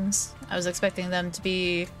things. I was expecting them to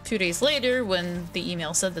be 2 days later when the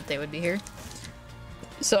email said that they would be here.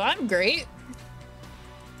 So I'm great.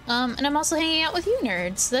 And I'm also hanging out with you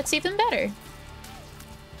nerds. That's even better.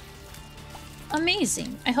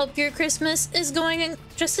 Amazing. I hope your Christmas is going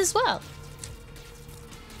just as well.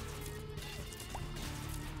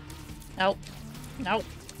 Nope. Nope.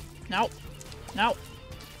 Nope. Nope.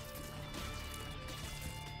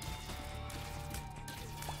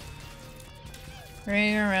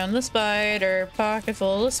 Ring around the spider, pocket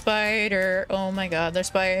full of spider. Oh my god, they're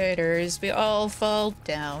spiders. We all fall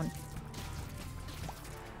down.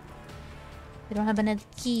 We don't have another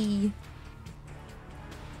key.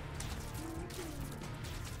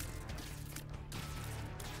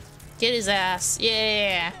 Get his ass.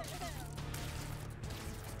 Yeah.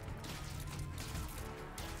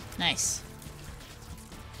 Nice.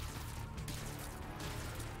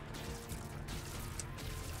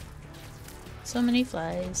 So many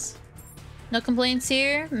flies. No complaints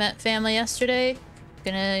here. Met family yesterday.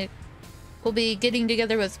 Gonna We'll be getting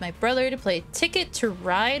together with my brother to play Ticket to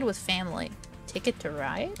Ride with family. Ticket to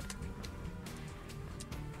Ride?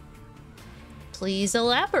 Please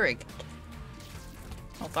elaborate.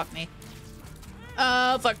 Oh, fuck me.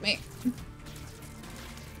 Fuck me.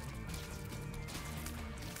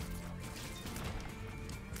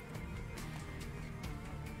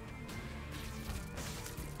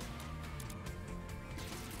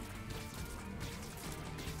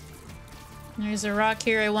 There's a rock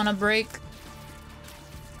here I want to break.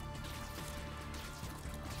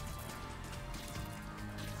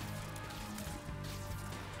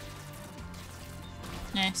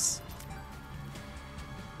 Nice.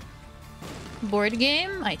 Board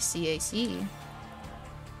game? I see, I see.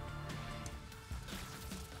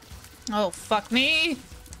 Oh, fuck me!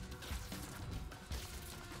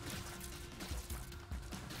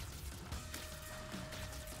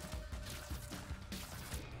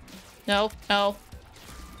 No, no.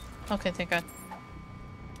 Okay, thank God.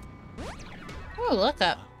 Oh, look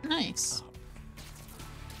up. Nice.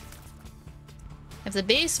 I have the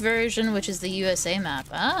base version, which is the USA map.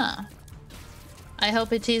 Ah. I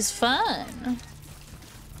hope it is fun.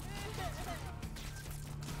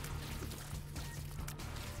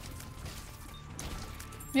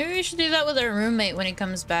 Maybe we should do that with our roommate when he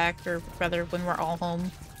comes back, or rather when we're all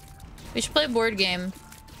home. We should play a board game.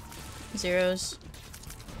 Zeros.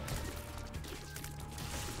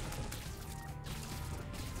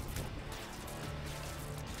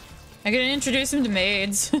 I can introduce him to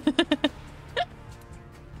maids.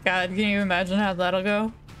 God, can you imagine how that'll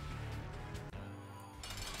go?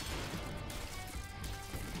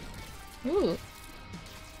 Ooh.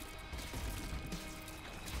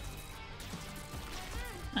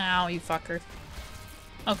 Ow, you fucker.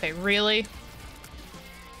 Okay, really?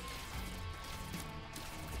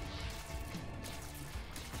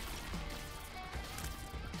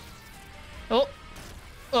 Oh!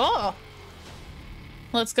 Oh!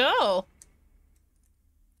 Let's go!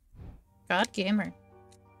 God gamer.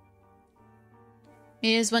 It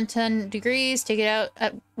is 110 degrees, take it out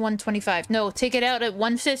at 125. No, take it out at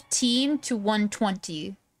 115 to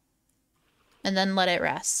 120. And then let it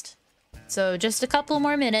rest. So just a couple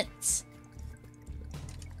more minutes.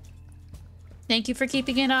 Thank you for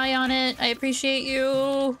keeping an eye on it. I appreciate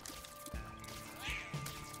you.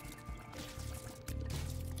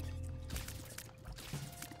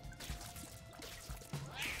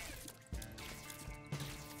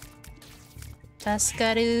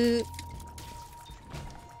 Tasukaru.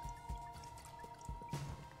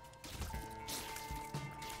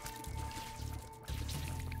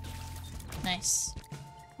 Nice.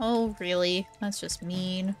 Oh, really? That's just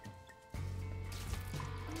mean.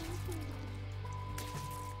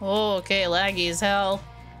 Oh, okay, laggy as hell.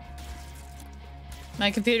 My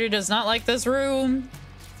computer does not like this room.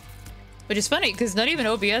 Which is funny, because not even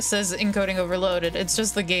OBS says encoding overloaded. It's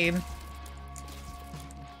just the game.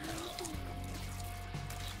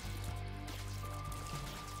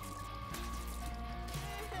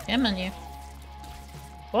 Damn on you.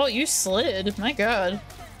 Well, you slid. My god.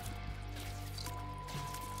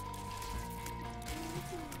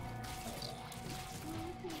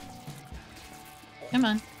 Come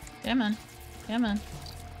on. Come on. Come on.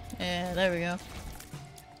 Yeah, there we go.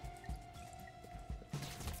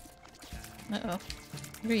 Uh-oh.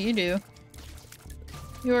 What do you do?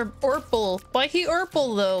 You're Orpal. Why he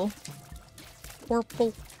Orpal, though?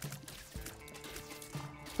 Orpal.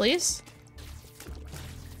 Please?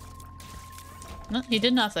 No, he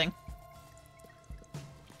did nothing.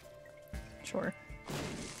 Sure.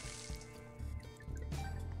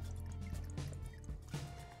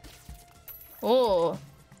 Oh.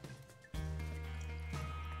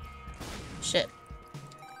 Shit.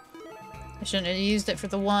 I shouldn't have used it for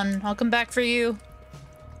the one. I'll come back for you.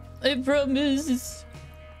 I promise.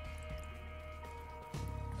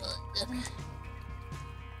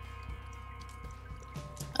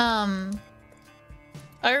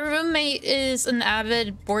 Our roommate is an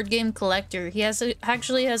avid board game collector. He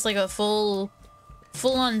actually has like a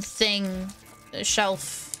full-on thing, a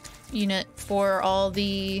shelf unit for all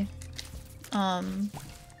the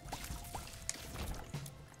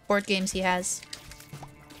board games he has.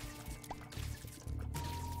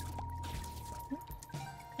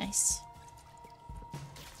 Nice.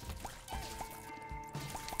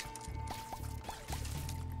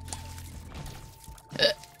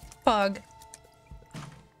 Pog.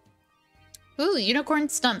 Ooh, Unicorn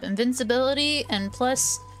Stump. Invincibility and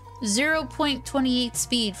plus 0.28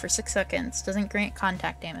 speed for 6 seconds. Doesn't grant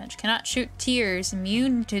contact damage. Cannot shoot tears.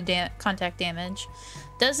 Immune to contact damage.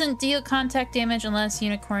 Doesn't deal contact damage unless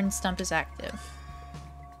Unicorn Stump is active.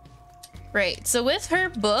 Right, so with her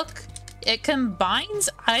book, it combines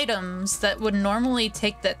items that would normally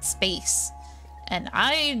take that space. And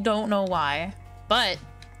I don't know why, but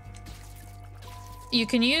you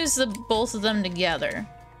can use both of them together,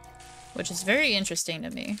 which is very interesting to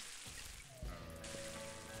me.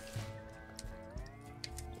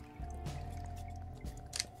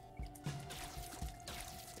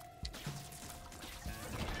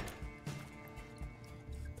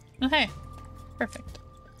 Okay, perfect.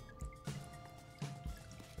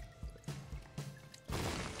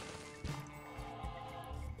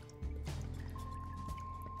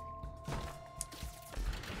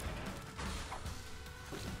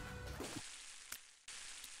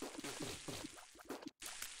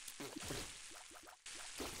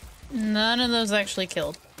 None of those actually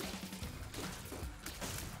killed.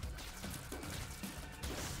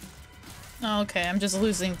 Okay, I'm just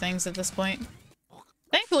losing things at this point.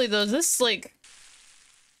 Thankfully though, this like...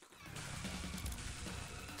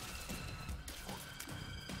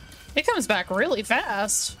 it comes back really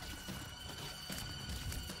fast.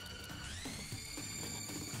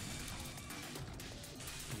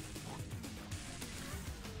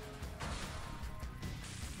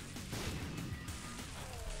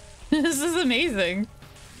 This is amazing.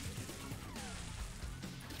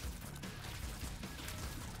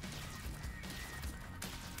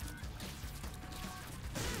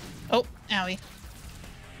 Oh, owie.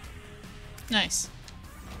 Nice.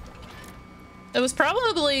 It was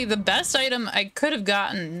probably the best item I could have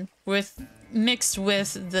gotten mixed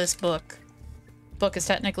with this book. Book is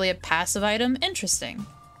technically a passive item. Interesting.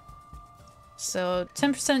 So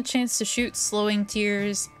 10% chance to shoot, slowing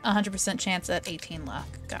tears, 100% chance at 18 luck.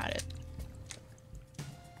 Got it.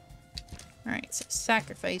 Alright, so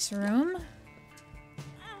sacrifice room.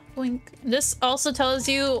 Boink. This also tells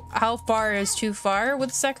you how far is too far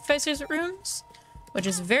with sacrificers rooms, which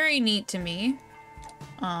is very neat to me.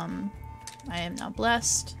 I am now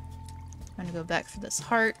blessed. I'm gonna go back for this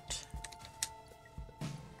heart.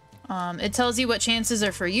 It tells you what chances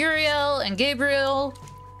are for Uriel and Gabriel.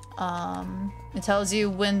 It tells you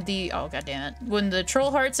when the... oh, goddammit. When the troll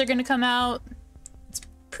hearts are gonna come out. It's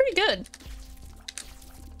pretty good.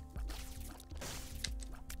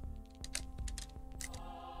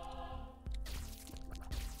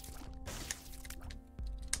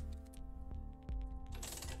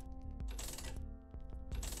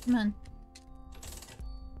 Come on.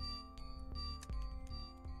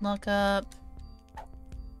 Lock up.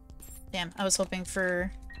 Damn, I was hoping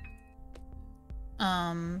for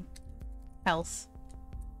health.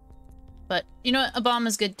 But you know what? A bomb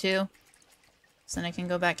is good too. So then I can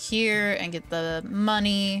go back here and get the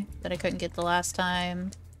money that I couldn't get the last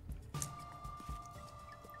time.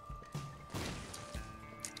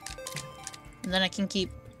 And then I can keep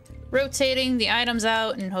rotating the items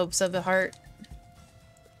out in hopes of a heart.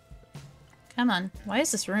 Come on. Why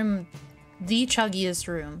is this room the chuggiest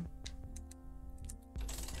room?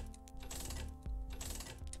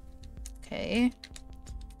 Okay.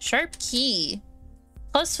 Sharp key.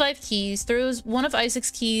 +5 keys. Throws one of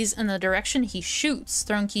Isaac's keys in the direction he shoots.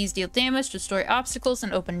 Thrown keys deal damage, destroy obstacles,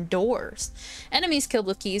 and open doors. Enemies killed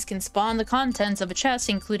with keys can spawn the contents of a chest,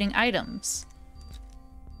 including items.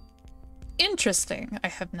 Interesting. I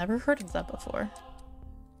have never heard of that before.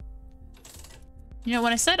 You know,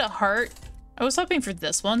 when I said a heart, I was hoping for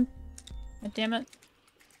this one. God damn it.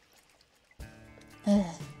 Ugh.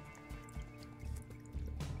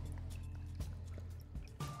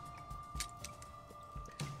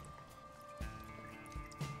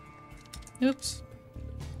 Oops.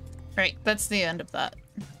 Right, that's the end of that.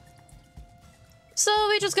 So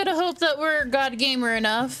we just gotta hope that we're god gamer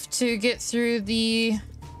enough to get through the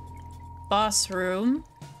boss room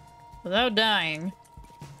without dying.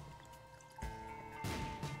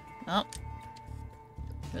 Oh.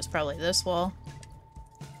 It was probably this wall.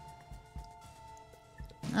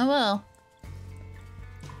 Oh well.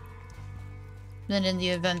 Then in the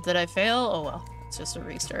event that I fail, oh well. It's just a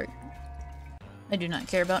restart. I do not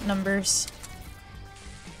care about numbers.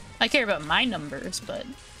 I care about my numbers, but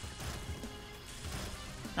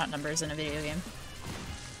not numbers in a video game.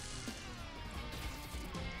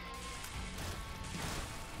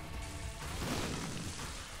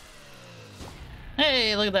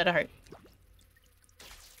 Hey, look at that heart.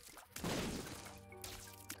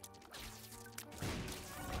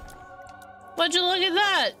 Would you look at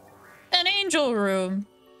that? An angel room.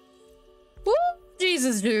 Whoop!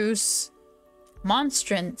 Jesus juice.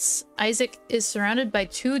 Monstrance. Isaac is surrounded by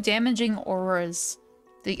 2 damaging auras.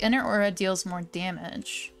 The inner aura deals more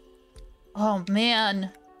damage. Oh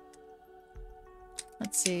man.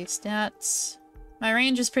 Let's see. Stats. My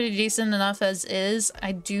range is pretty decent enough as is.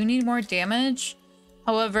 I do need more damage.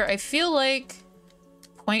 However, I feel like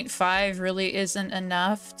 0.5 really isn't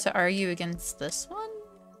enough to argue against this one.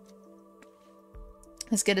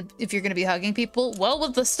 It's good if you're gonna be hugging people. Well,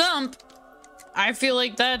 with the stump, I feel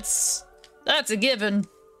like that's a given.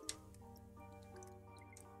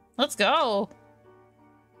 Let's go.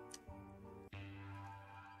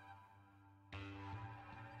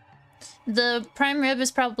 The prime rib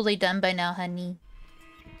is probably done by now, honey.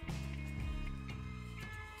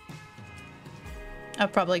 I'll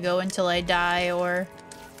probably go until I die or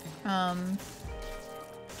I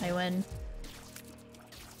win.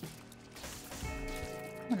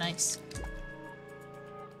 Oh, nice.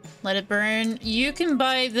 Let it burn. You can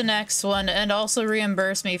buy the next one and also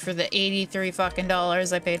reimburse me for the 83 fucking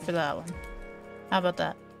dollars I paid for that one. How about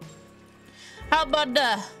that? How about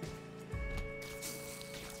that?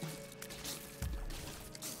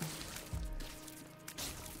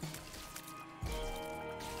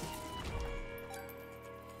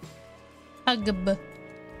 Hug.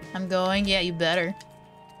 I'm going. Yeah, you better.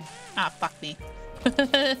 Ah, fuck me.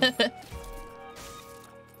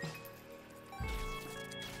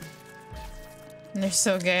 They're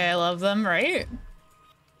so gay, I love them, right?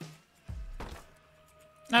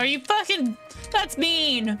 Are you fucking... That's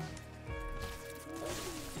mean!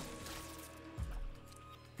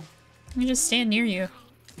 Let me just stand near you.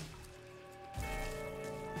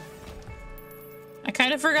 I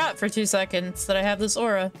kind of forgot for 2 seconds that I have this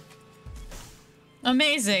aura.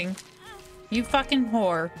 Amazing! You fucking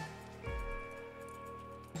whore.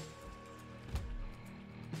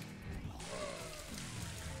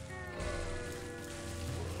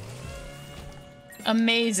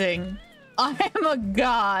 Amazing. I am a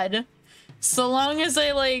god. So long as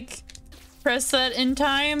I, like, press that in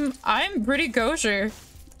time, I'm pretty kosher.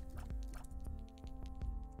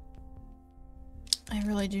 I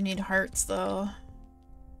really do need hearts, though.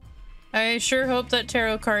 I sure hope that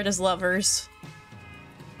tarot card is lovers.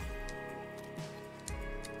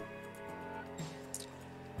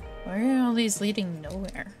 Why are all these leading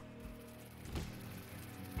nowhere?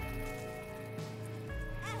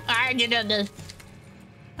 I'm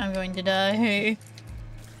going to die.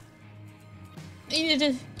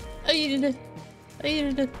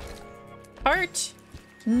 Heart?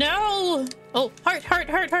 No! Oh, heart, heart,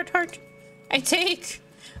 heart, heart, heart. I take.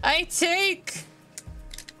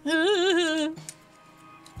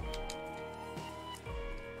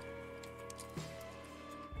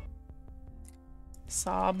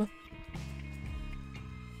 Sob.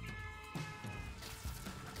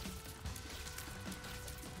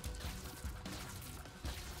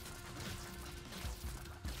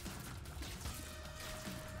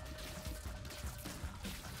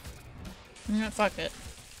 Yeah, fuck it.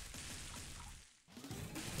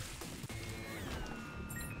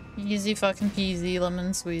 Easy fucking peasy,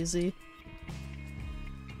 lemon squeezy.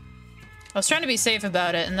 I was trying to be safe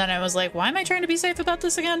about it, and then I was like, why am I trying to be safe about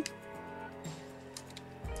this again?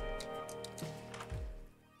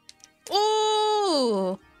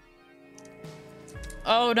 Ooh!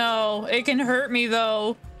 Oh no, it can hurt me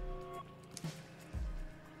though.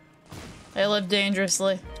 I live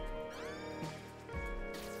dangerously.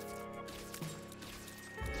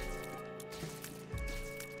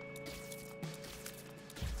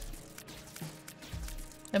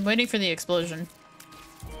 I'm waiting for the explosion.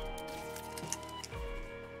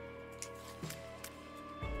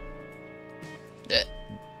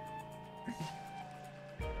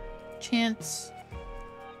 Chance.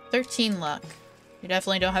 13 luck. You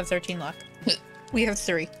definitely don't have 13 luck. We have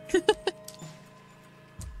 3.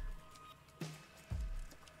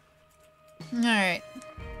 Alright.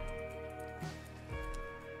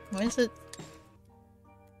 What is it?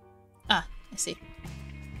 Ah, I see.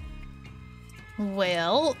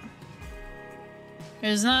 Well,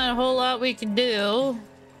 there's not a whole lot we can do,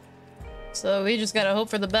 so we just gotta hope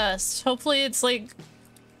for the best. Hopefully it's like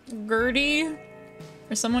Gertie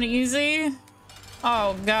or someone easy.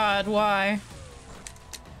 Oh god, why?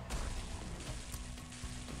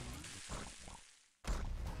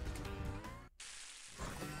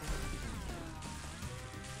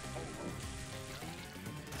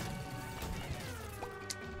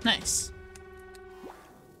 Nice.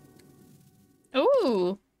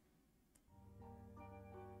 Ooh!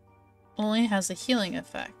 Only has a healing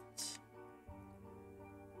effect.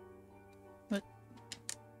 What?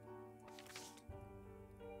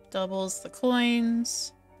 Doubles the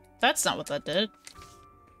coins. That's not what that did.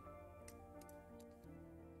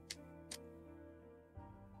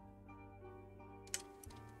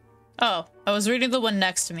 Oh, I was reading the one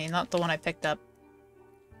next to me, not the one I picked up.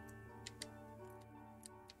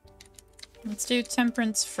 Let's do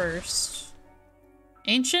temperance first.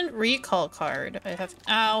 Ancient recall card. I have-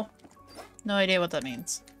 ow. No idea what that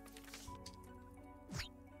means.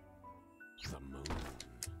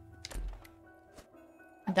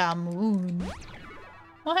 The moon.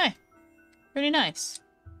 Oh, hey. Pretty nice.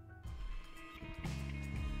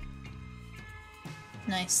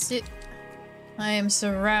 Nice suit. I am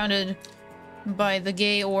surrounded by the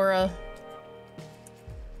gay aura.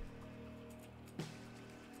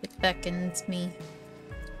 It beckons me.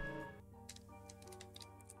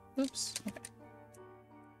 Oops. Okay.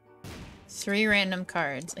 3 random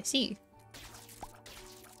cards. I see.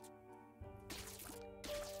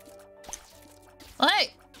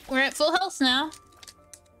 Alright! We're at full health now.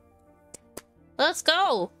 Let's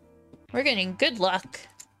go! We're getting good luck.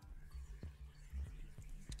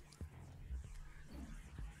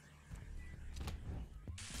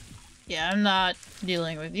 Yeah, I'm not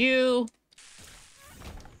dealing with you.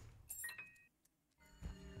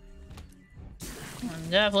 I'm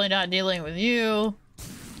definitely not dealing with you.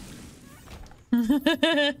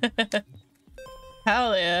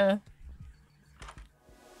 Hell yeah.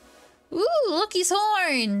 Ooh, look, these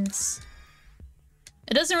horns!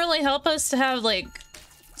 It doesn't really help us to have, like,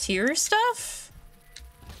 tier stuff.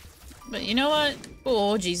 But you know what?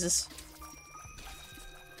 Oh, Jesus.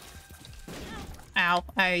 Ow,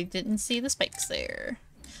 I didn't see the spikes there.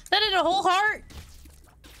 That did a whole heart?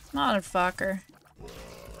 Motherfucker.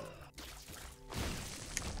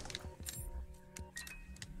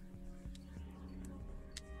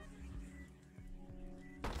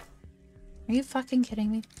 Are you fucking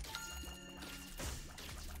kidding me?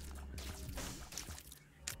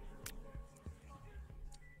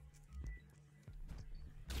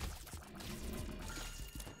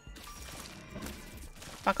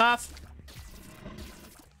 Fuck off.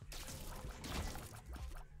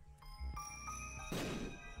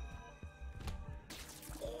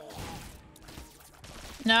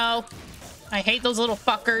 No. I hate those little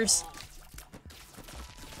fuckers.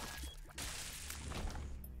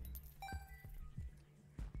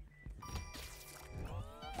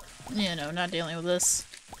 Yeah, no, not dealing with this.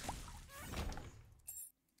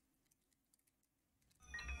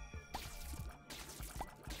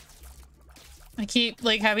 I keep,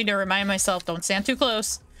 like, having to remind myself, don't stand too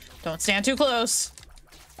close. Don't stand too close.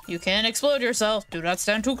 You can explode yourself. Do not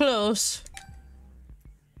stand too close.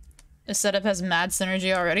 This setup has mad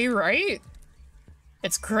synergy already, right?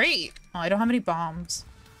 It's great. Oh, I don't have any bombs.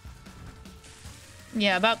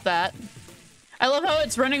 Yeah, about that. I love how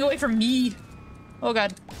it's running away from me. Oh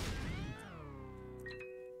god.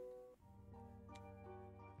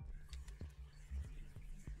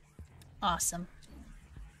 Awesome.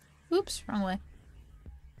 Oops, wrong way.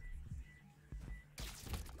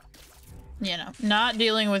 You know, not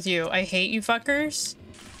dealing with you. I hate you fuckers.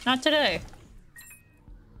 Not today.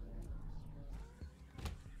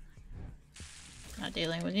 Not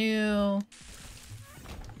dealing with you.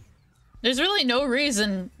 There's really no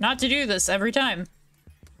reason not to do this every time.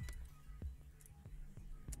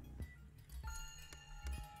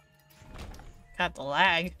 Got the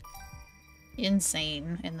lag.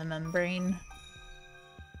 Insane in the membrane.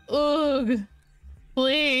 Ugh.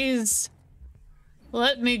 Please.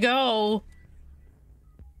 Let me go.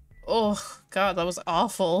 Oh, God, that was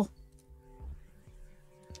awful.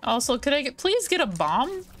 Also, could I please get a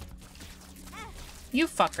bomb? You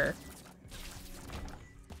fucker.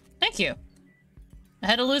 Thank you. I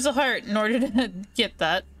had to lose a heart in order to get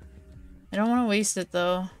that. I don't want to waste it,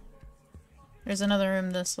 though. There's another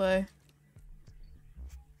room this way.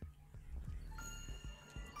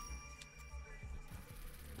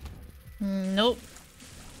 Nope.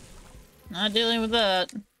 Not dealing with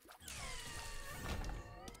that.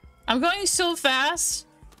 I'm going so fast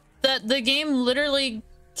that the game literally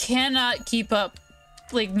cannot keep up,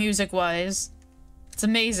 like, music-wise. It's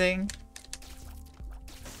amazing.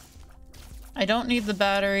 I don't need the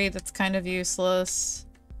battery, that's kind of useless.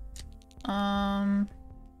 I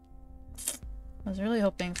was really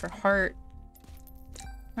hoping for heart.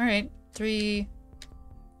 Alright, three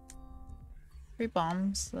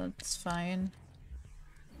bombs, that's fine.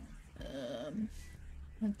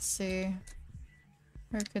 Let's see.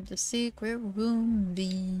 Where could the secret room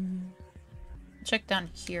be? Check down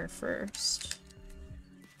here first.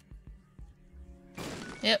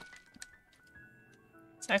 Yep.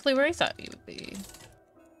 Exactly where I thought you would be.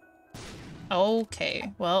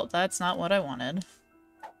 Okay, well, that's not what I wanted.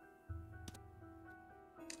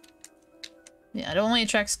 Yeah, it only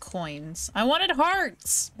attracts coins. I wanted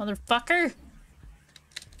hearts, motherfucker!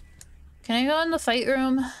 Can I go in the fight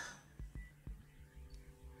room?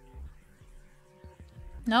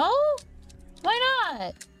 No? Why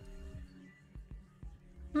not?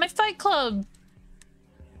 My fight club!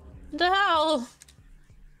 The hell?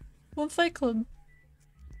 One Fight Club.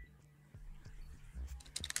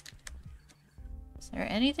 Is there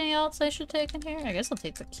anything else I should take in here? I guess I'll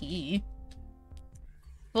take the key.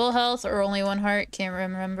 Full health or only one heart? Can't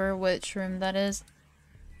remember which room that is.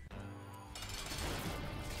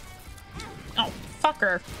 Oh,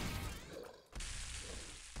 fucker.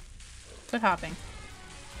 Quit hopping.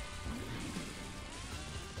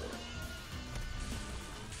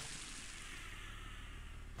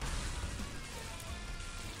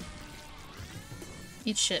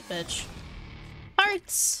 Eat shit, bitch.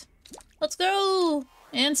 Hearts! Let's go!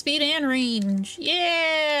 And speed and range.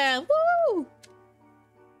 Yeah! Woo!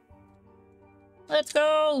 Let's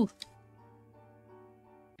go!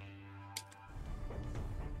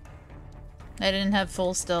 I didn't have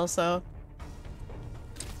full still, so...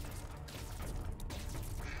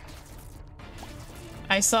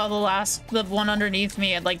 I saw the one underneath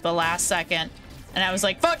me at like the last second. And I was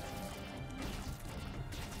like, fuck!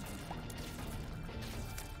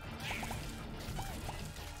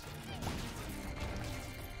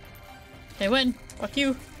 They win. Fuck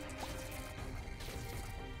you.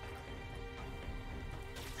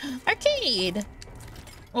 Arcade!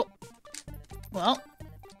 Oh. Well.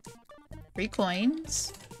 3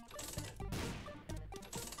 coins.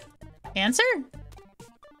 Cancer?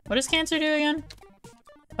 What does cancer do again?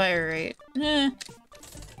 Fire rate. Eh.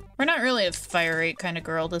 We're not really a fire rate kind of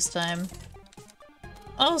girl this time.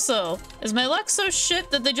 Also, is my luck so shit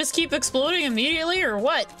that they just keep exploding immediately or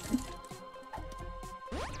what?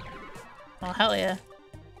 Oh, hell yeah.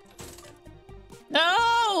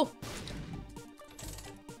 No!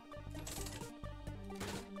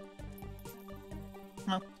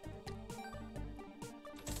 Oh.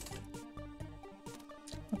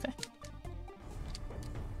 Okay.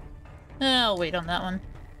 I'll wait on that one.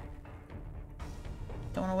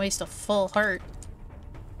 Don't want to waste a full heart.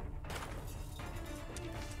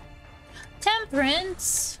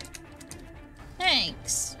 Temperance!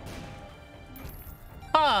 Thanks.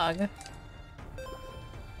 Hog.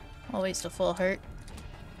 I'll waste a full heart.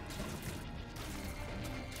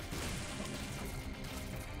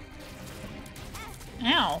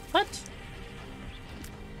 Ow, what?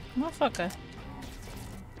 Motherfucker.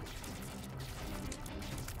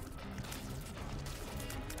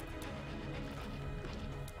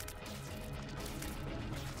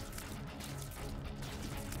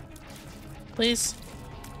 Please.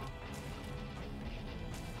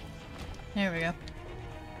 There we go.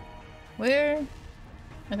 Where?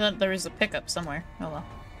 I thought there was a pickup somewhere. Oh well.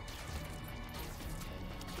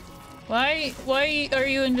 Why are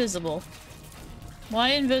you invisible?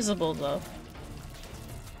 Why invisible though?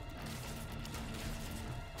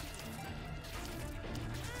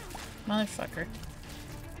 Motherfucker.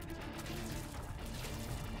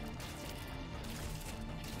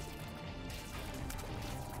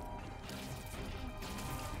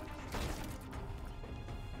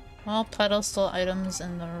 All pedestal items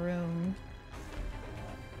in the room.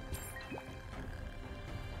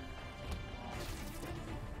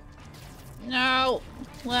 No!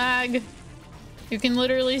 Lag! You can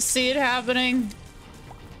literally see it happening.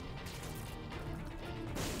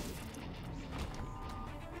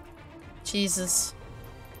 Jesus.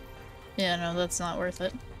 Yeah, no, that's not worth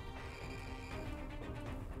it.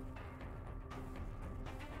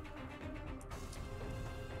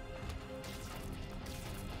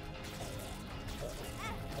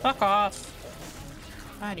 Fuck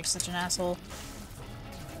off. God, you're such an asshole.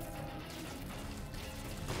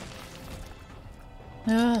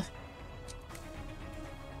 Ugh.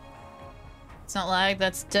 It's not lag,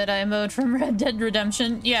 that's Deadeye mode from Red Dead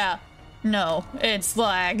Redemption. Yeah. No, it's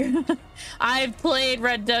lag. I've played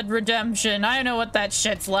Red Dead Redemption. I know what that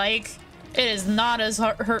shit's like. It is not as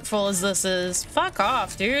hurtful as this is. Fuck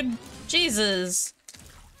off, dude. Jesus.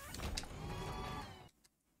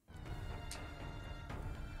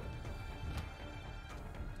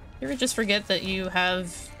 You ever just forget that you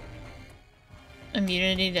have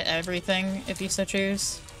immunity to everything if you so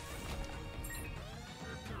choose?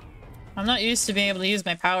 I'm not used to being able to use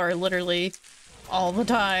my power literally all the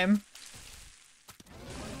time.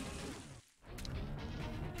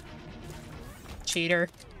 Cheater.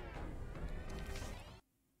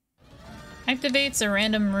 Activates a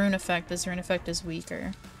random rune effect. This rune effect is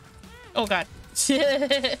weaker. Oh god.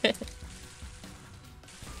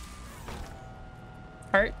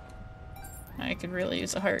 Heart? I could really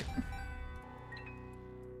use a heart.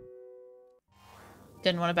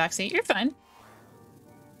 Didn't want a backseat. You're fine.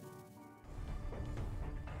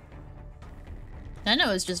 I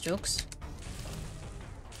know it's just jokes.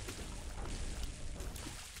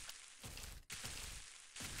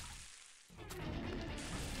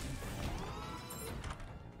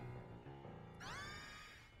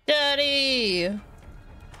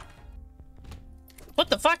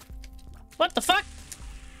 the fuck? What the fuck?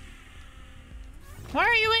 Why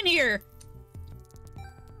are you in here?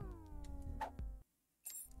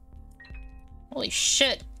 Holy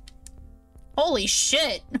shit. Holy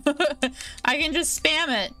shit. I can just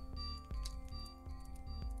spam it.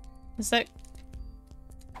 Is that...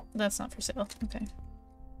 That's not for sale. Okay.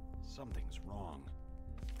 Something's wrong.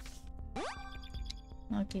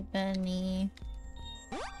 Lucky Benny.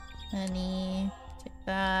 Benny. Take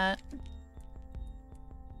that.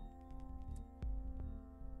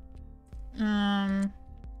 I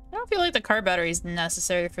don't feel like the car battery is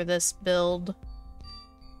necessary for this build.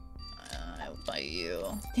 I will buy you.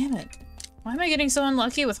 Damn it. Why am I getting so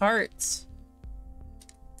unlucky with hearts?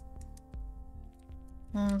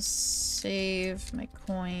 I'll save my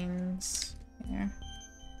coins. Here.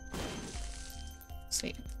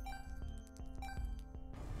 Sweet.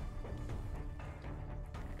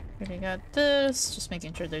 Already got this. Just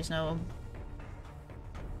making sure there's no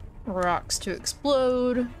rocks to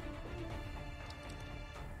explode.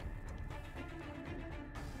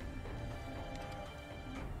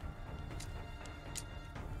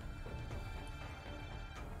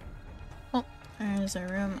 Oh, there's a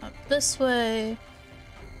room up this way.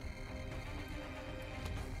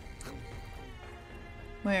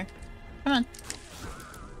 Where? Come on.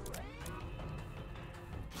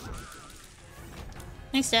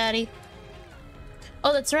 Thanks, Daddy.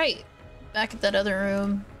 Oh, that's right. Back at that other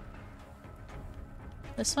room.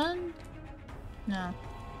 This one? No.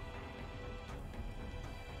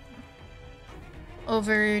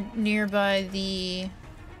 Over nearby the...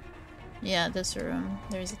 Yeah, this room.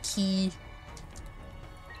 There's a key.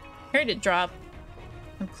 Heard it drop.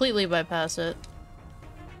 Completely bypass it.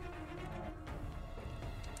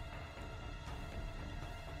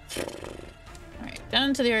 Alright,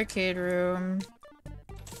 down to the arcade room.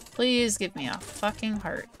 Please give me a fucking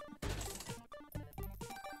heart.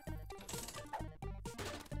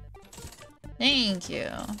 Thank you.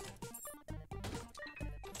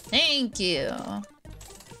 Thank you.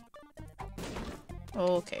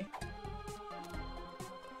 Okay.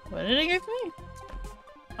 What did it give me?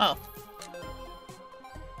 Oh.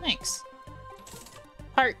 Thanks.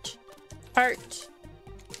 Heart. Heart.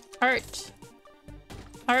 Heart.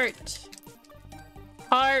 Heart.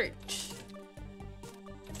 Heart.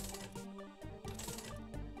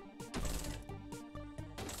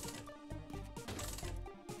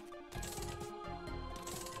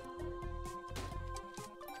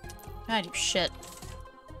 God, you shit.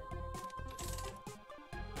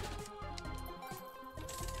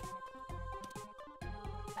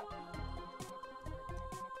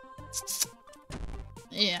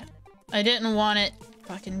 Yeah. I didn't want it.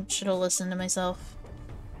 Fucking should've listened to myself.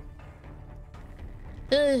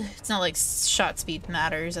 Ugh, it's not like shot speed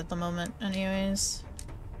matters at the moment anyways.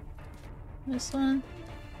 This one?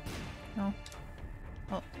 No.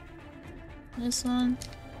 Oh. This one?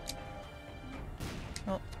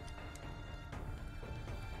 Oh.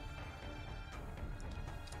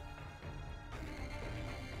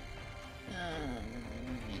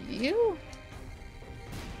 You?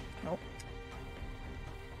 Nope.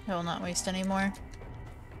 I will not waste any more.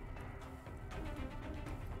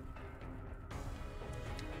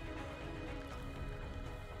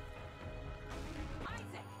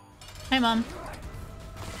 Hi, Mom.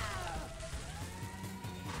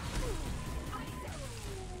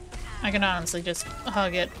 I can honestly just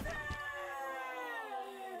hug it.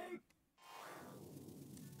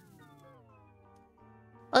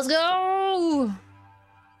 Let's go!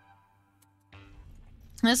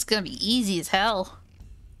 This is gonna be easy as hell.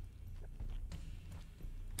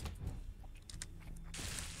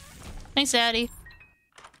 Thanks, Daddy.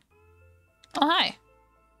 Oh, hi.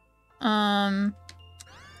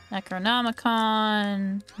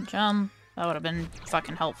 Necronomicon, jump. That would have been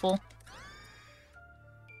fucking helpful.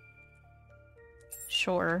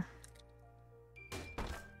 Sure.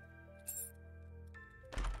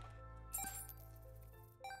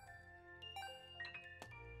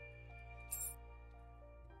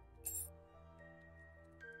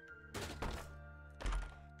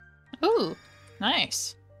 Ooh,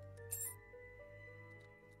 nice.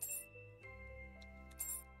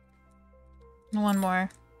 One more.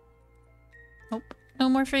 Nope, no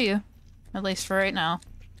more for you. At least for right now.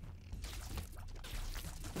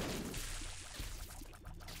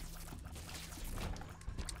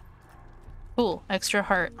 Cool, extra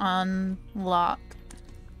heart on lock.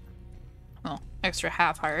 Well, extra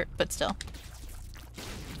half heart, but still.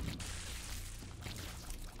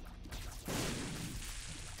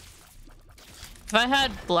 If I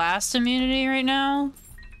had blast immunity right now,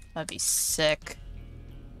 that'd be sick.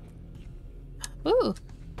 Ooh.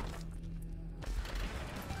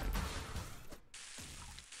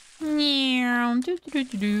 Yeah. Do, do, do,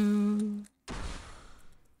 do, do.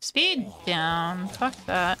 Speed down. Fuck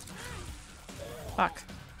that. Fuck.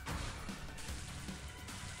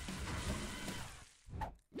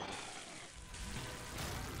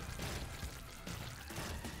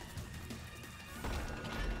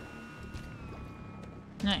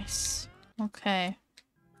 Nice. Okay.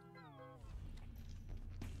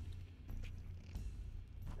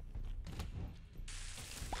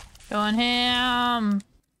 Going ham!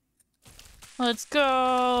 Let's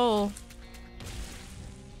go!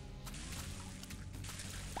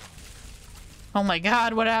 Oh my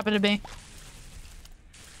god, what happened to me?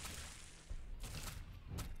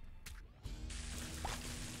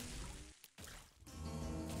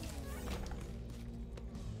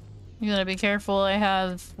 You gotta be careful, I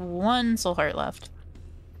have one soul heart left.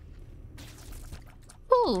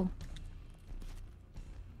 Ooh!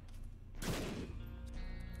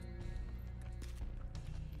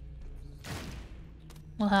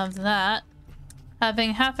 We'll have that.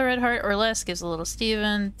 Having half a red heart or less gives a little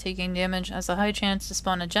Steven. Taking damage has a high chance to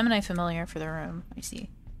spawn a Gemini familiar for the room. I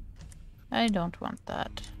see. I don't want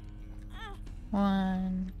that.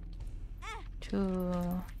 1,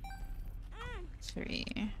 2, 3.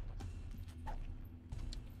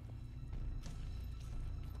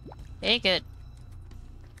 Take it.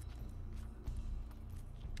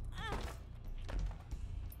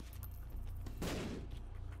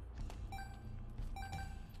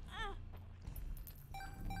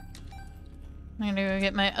 I'm gonna go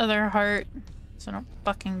get my other heart so I don't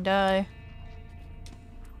fucking die.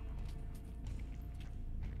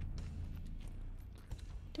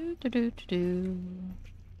 Do do do do do.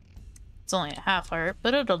 It's only a half heart,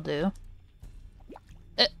 but it'll do.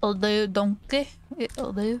 It'll do, donkey.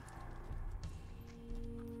 It'll do.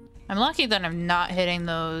 I'm lucky that I'm not hitting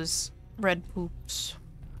those red poops.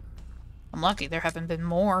 I'm lucky there haven't been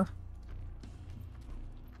more.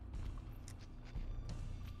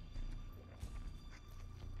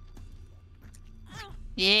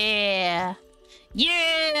 Yeah!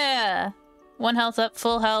 Yeah! 1 health up,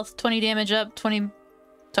 full health, 20 damage up, 20%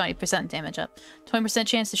 damage up. 20%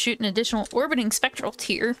 chance to shoot an additional orbiting spectral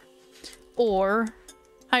tier. Or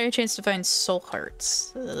higher chance to find soul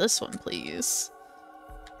hearts. This one, please.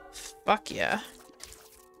 Fuck yeah.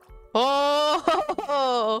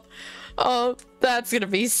 Oh! Oh, that's gonna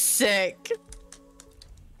be sick.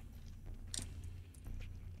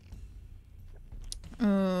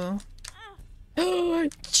 Ooh.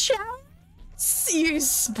 Chance, you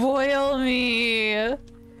spoil me.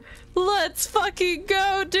 Let's fucking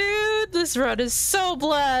go, dude. This run is so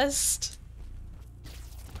blessed.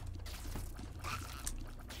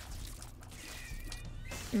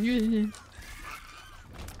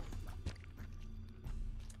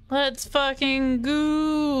 Let's fucking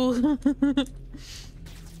go.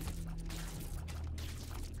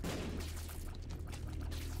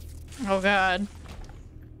 Oh god.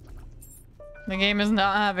 The game is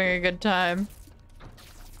not having a good time.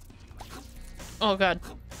 Oh god.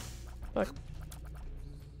 Fuck.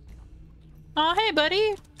 Oh hey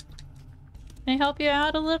buddy! Can I help you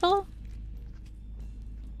out a little?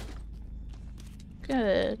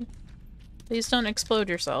 Good. Please don't explode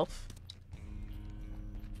yourself.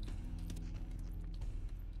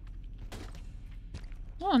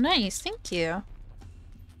 Oh nice, thank you.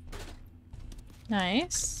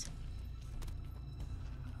 Nice.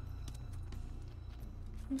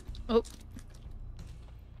 Oh.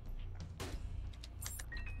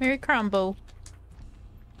 Merry Crombo.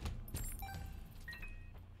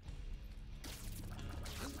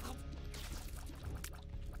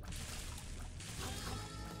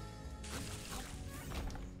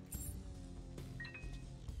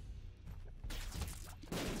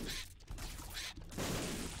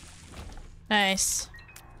 Nice.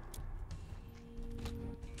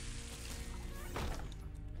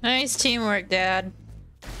 Nice teamwork, Dad.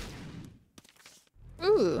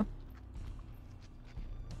 Ooh.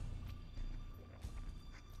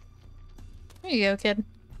 There you go, kid.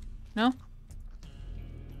 No?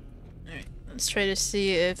 Alright, let's try to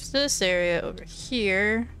see if this area over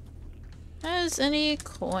here has any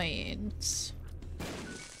coins.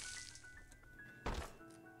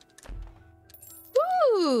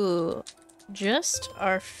 Ooh! Just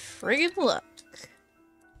our friggin' luck.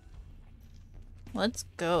 Let's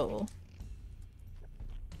go.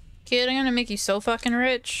 Kid, I'm gonna make you so fucking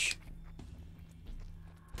rich.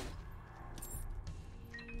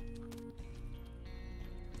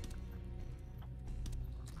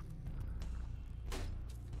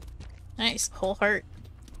 Nice, whole heart.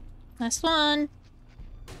 Last one.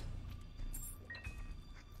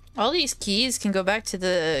 All these keys can go back to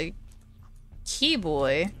the key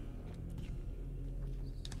boy.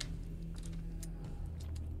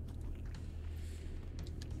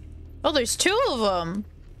 Oh, there's two of them.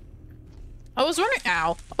 I was wondering,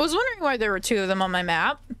 ow. I was wondering why there were two of them on my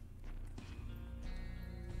map.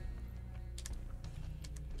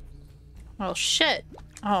 Oh, shit.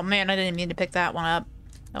 Oh, man, I didn't mean to pick that one up.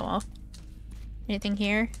 Oh, well. Anything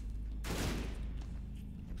here?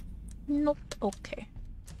 Nope. Okay.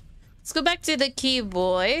 Let's go back to the key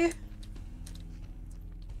boy.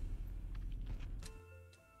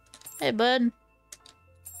 Hey, bud.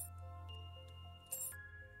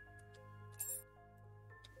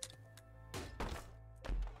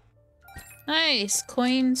 Nice.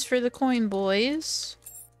 Coins for the coin boys.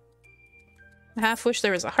 I half wish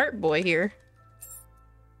there was a heart boy here.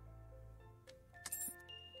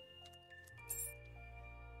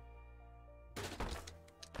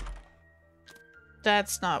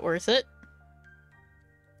 That's not worth it.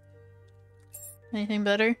 Anything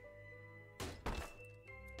better?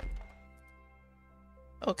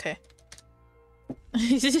 Okay.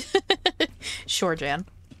 Sure, Jan.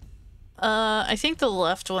 I think the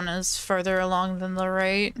left one is further along than the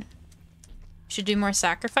right. Should do more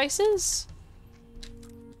sacrifices?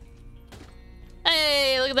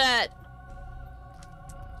 Hey, look at that!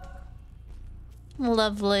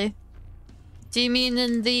 Lovely. Do you mean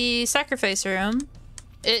in the sacrifice room?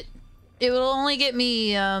 It will only get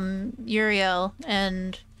me, Uriel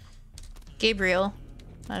and Gabriel.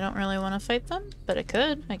 I don't really want to fight them, but it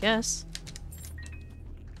could, I guess.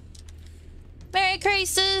 Merry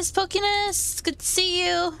Crisis, Pokiness! Good to see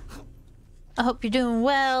you! I hope you're doing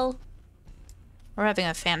well. We're having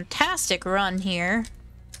a fantastic run here.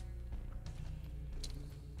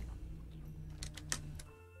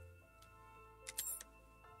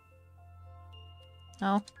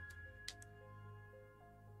 Oh.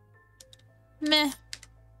 Meh.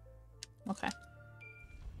 Okay.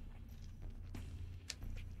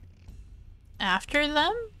 After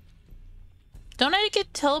them? Don't I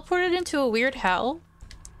get teleported into a weird hell?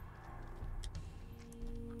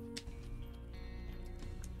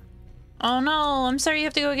 Oh no, I'm sorry you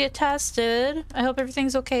have to go get tested. I hope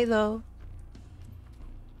everything's okay though.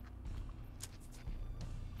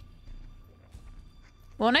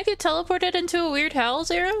 Won't I get teleported into a weird hell,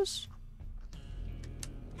 Zeros?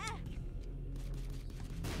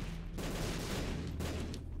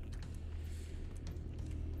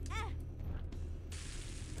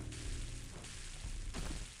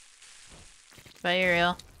 Bye,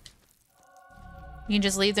 Uriel. You can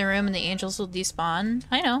just leave the room and the angels will despawn.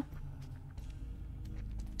 I know.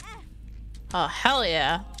 Oh, hell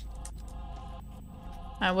yeah.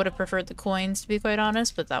 I would have preferred the coins, to be quite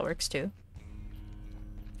honest, but that works too.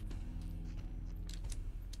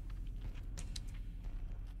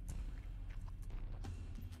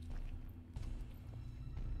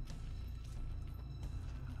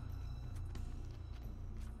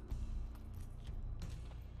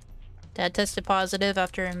 Dad tested positive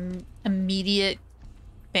after an immediate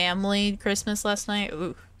family Christmas last night.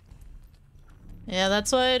 Ooh. Yeah,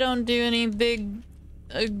 that's why I don't do any big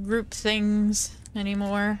group things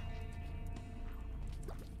anymore.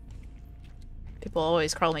 People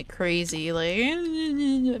always call me crazy,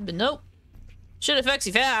 like, but nope. Shit affects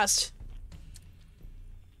you fast.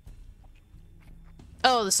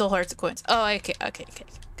 Oh, the soul hearts and coins. Oh, okay.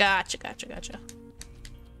 Gotcha.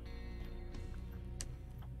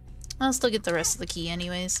 I'll still get the rest of the key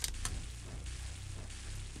anyways.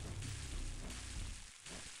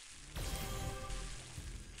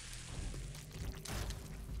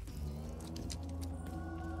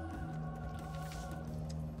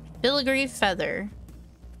 Filigree feather.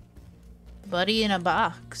 Buddy in a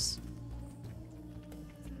box.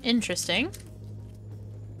 Interesting.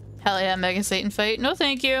 Hell yeah, Mega Satan fight. No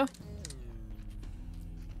thank you.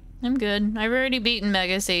 I'm good. I've already beaten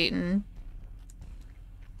Mega Satan.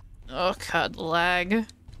 Oh god, lag.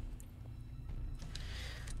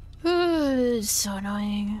 Ooh, it's so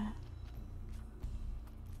annoying.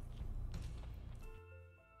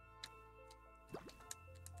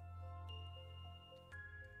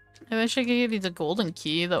 I wish I could give you the golden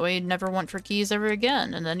key, that way you'd never want for keys ever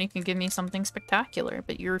again, and then you can give me something spectacular,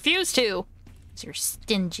 but you refuse to! Because you're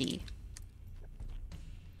stingy.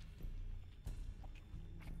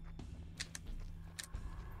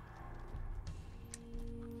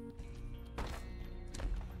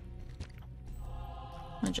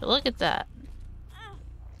 Would you look at that?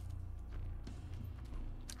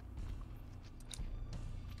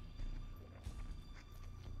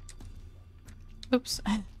 Oops,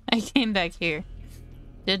 I came back here.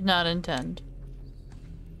 Did not intend.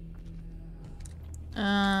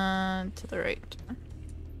 To the right.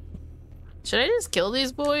 Should I just kill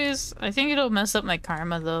these boys? I think it'll mess up my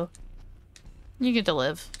karma though. You get to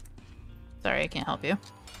live. Sorry, I can't help you.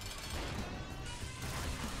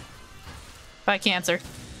 By cancer.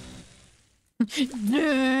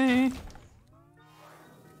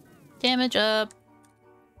 Damage up.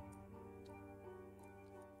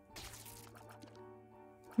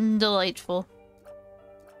 Delightful.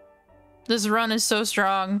 This run is so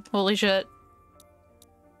strong. Holy shit.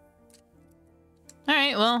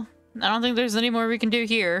 Alright, well, I don't think there's any more we can do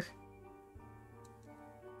here.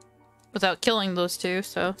 Without killing those two,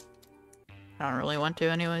 so... I don't really want to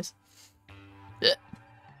anyways.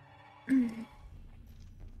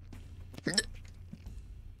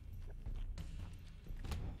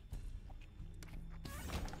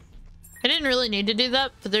 I didn't really need to do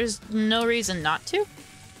that, but there's no reason not to,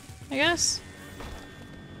 I guess.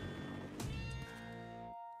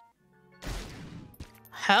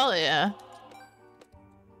 Hell yeah.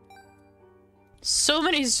 So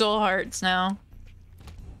many soul hearts now.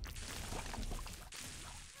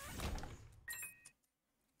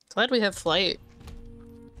 Glad we have flight.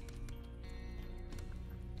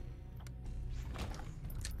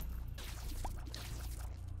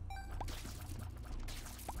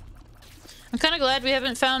 I'm kind of glad we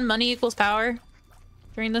haven't found money equals power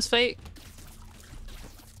during this fight.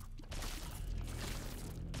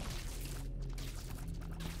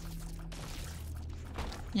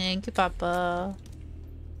 Thank you, Papa.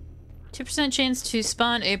 2% chance to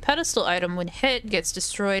spawn a pedestal item when hit gets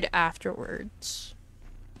destroyed afterwards.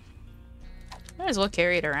 Might as well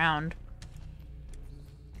carry it around.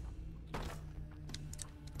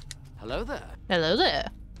 Hello there. Hello there.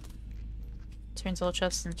 Turns all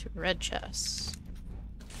chests into red chests.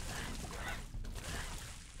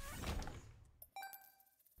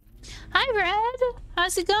 Hi, Red!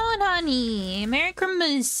 How's it going, honey? Merry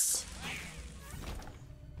Christmas!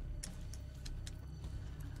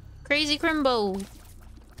 Crazy Crimbo!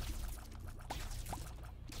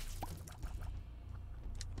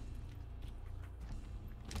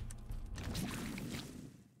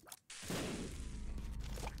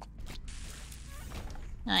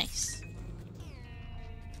 Nice.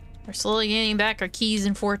 We're slowly gaining back our keys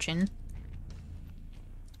and fortune.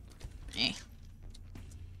 Eh.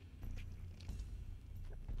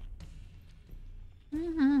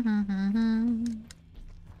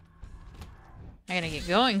 I gotta get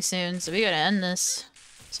going soon, so we gotta end this.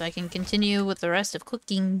 So I can continue with the rest of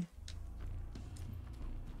cooking.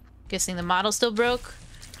 Guessing the model still broke?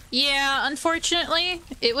 Yeah, unfortunately.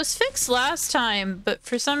 It was fixed last time, but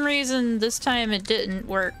for some reason this time it didn't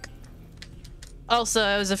work. Also,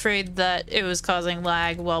 I was afraid that it was causing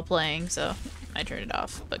lag while playing, so I turned it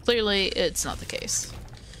off. But clearly, it's not the case.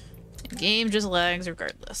 The game just lags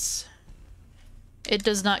regardless. It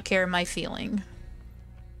does not care my feeling.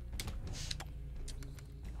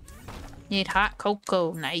 Need hot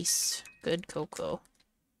cocoa. Nice. Good cocoa.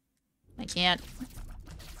 I can't.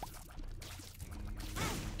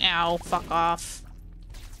 Ow, fuck off.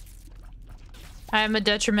 I am a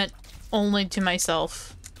detriment only to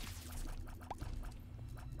myself.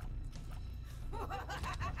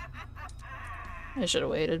 I should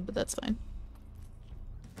have waited, but that's fine.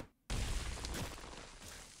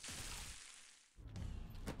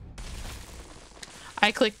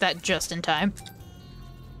 I clicked that just in time.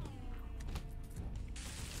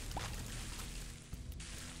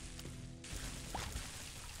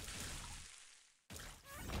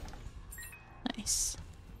 Nice.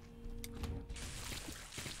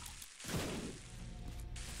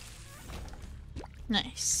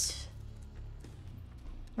 Nice.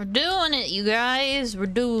 We're doing it, you guys. We're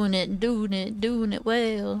doing it, doing it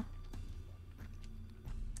well.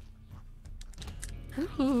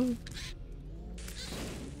 Ooh.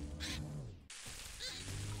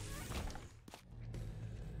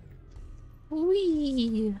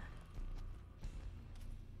 Wee.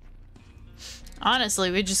 Honestly,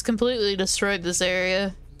 we just completely destroyed this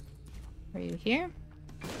area. Are you here?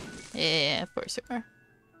 Yeah, of course you are.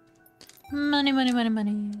 Money, money, money,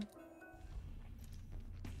 money.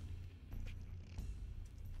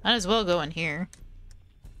 Might as well go in here.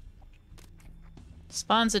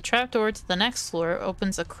 Spawns a trapdoor to the next floor.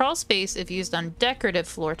 Opens a crawl space if used on decorative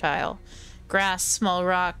floor tile. Grass, small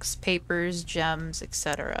rocks, papers, gems,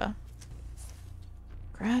 etc.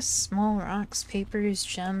 Grass, small rocks, papers,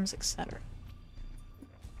 gems, etc.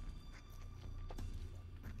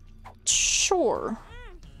 Sure.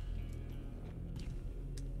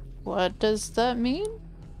 What does that mean?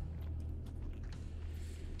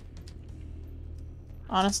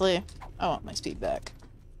 Honestly, I want my speed back.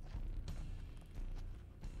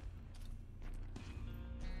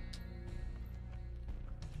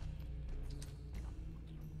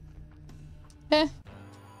 Eh.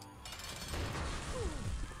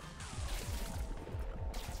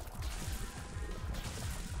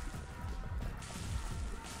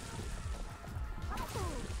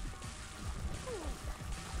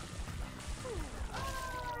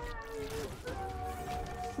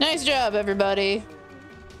 Nice job, everybody.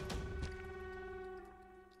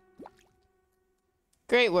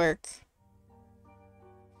 Great work.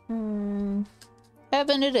 Heaven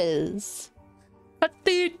it is.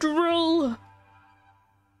 Cathedral!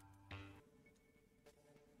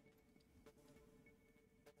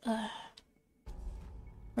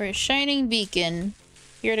 We're a shining beacon.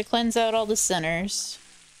 Here to cleanse out all the sinners.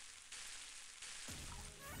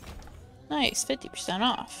 Nice, 50%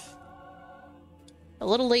 off. A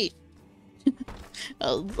little late.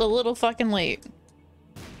 a little fucking late.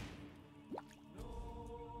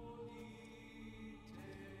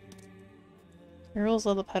 Rules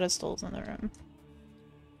all the pedestals in the room.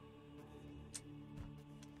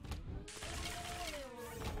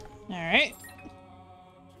 Alright.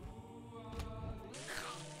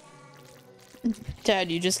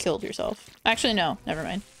 Dad, you just killed yourself. Actually, no. Never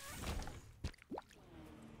mind.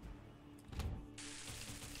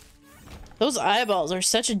 Those eyeballs are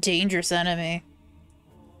such a dangerous enemy.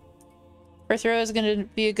 Earth Row is gonna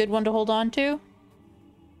be a good one to hold on to.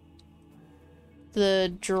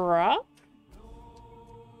 The drop?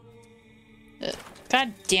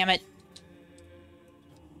 God damn it.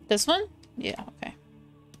 This one? Yeah, okay.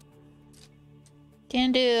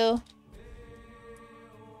 Can do.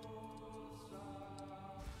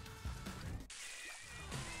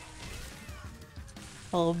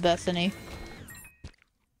 Hello, Bethany.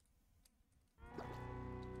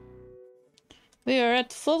 We are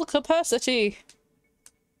at full capacity.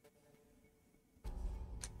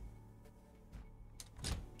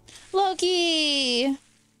 Loki!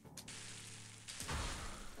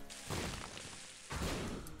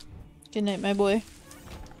 Good night, my boy.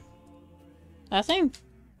 Nothing?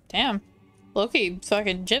 Damn. Loki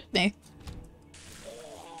fucking gypped me.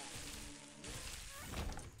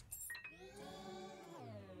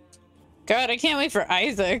 God, I can't wait for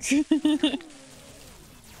Isaac.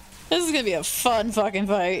 This is gonna be a fun fucking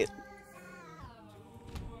fight.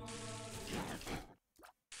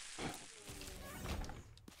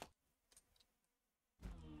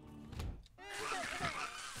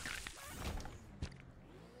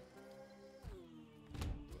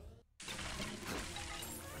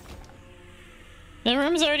 The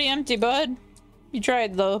room's already empty, bud. You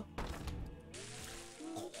tried, though.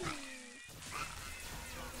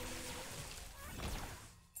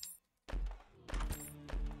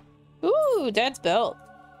 Ooh, Dad's belt.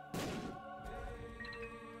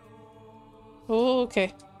 Ooh,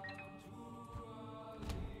 okay.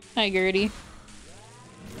 Hi, Gertie.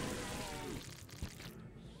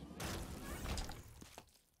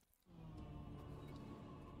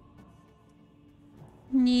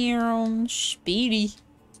 Speedy.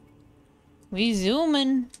 We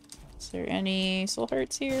zooming. Is there any soul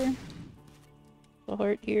hearts here? Soul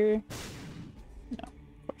heart here? No,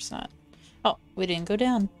 of course not. Oh, we didn't go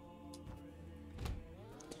down.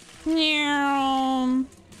 Who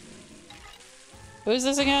is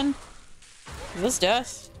this again? Is this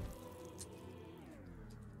death?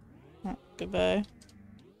 Oh, goodbye.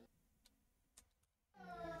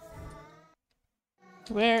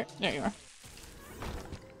 Where? There you are.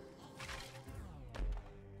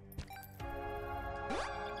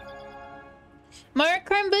 MERR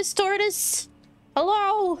CRIMMIS Tortoise!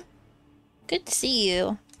 Hello! Good to see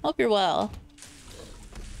you. Hope you're well.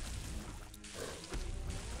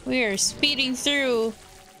 We are speeding through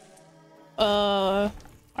our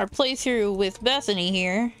playthrough with Bethany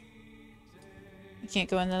here. I can't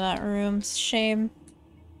go into that room. It's a shame.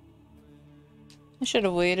 I should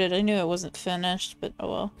have waited. I knew it wasn't finished, but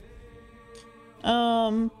oh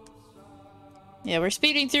well. Yeah, we're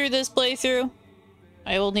speeding through this playthrough.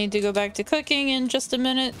 I will need to go back to cooking in just a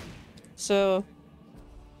minute. So,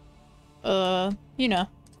 you know.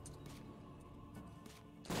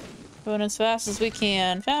 Going as fast as we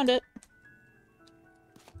can. Found it.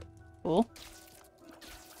 Cool.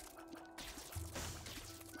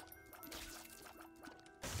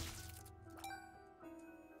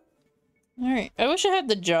 Alright, I wish I had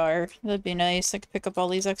the jar. That'd be nice. I could pick up all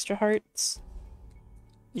these extra hearts.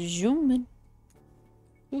 Zoom in.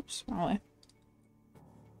 Oops, wrong way.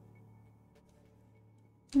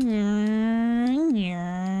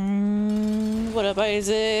 What up,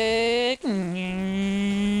 Isaac?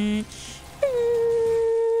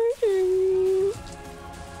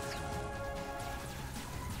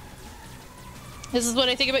 This is what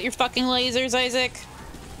I think about your fucking lasers, Isaac.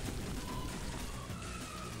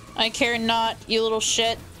 I care not, you little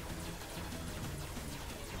shit.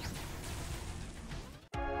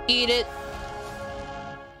 Eat it.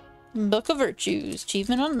 Book of Virtues.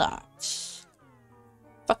 Achievement unlocked.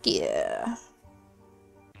 Fuck yeah.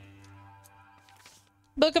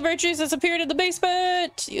 Book of Virtues has appeared in the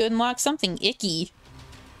basement! You unlock something icky.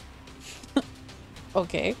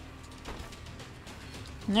 Okay.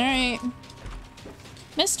 Alright.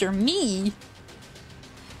 Mr. Me!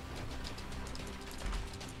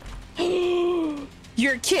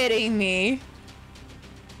 You're kidding me!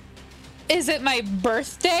 Is it my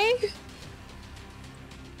birthday?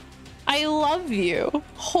 I love you.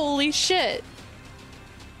 Holy shit.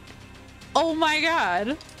 Oh my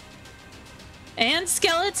god. And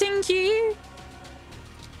skeleton key?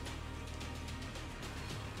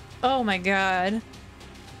 Oh my god.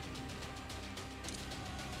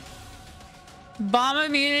 Bomb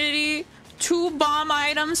immunity. 2 bomb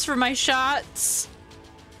items for my shots.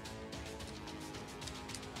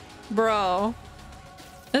 Bro.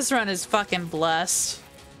 This run is fucking blessed.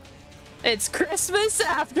 It's Christmas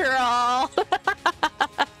after all.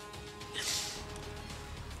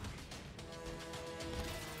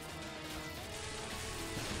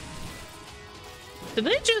 Did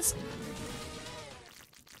they just...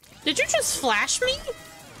 Did you just flash me?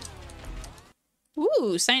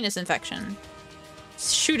 Ooh, sinus infection.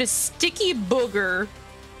 Shoot a sticky booger.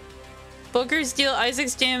 Boogers deal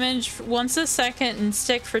Isaac's damage once a second and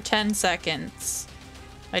stick for 10 seconds.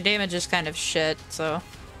 My damage is kind of shit, so...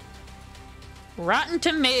 Rotten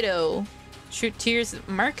tomato. Shoot tears that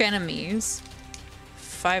mark enemies.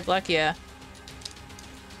 5 luck, yeah.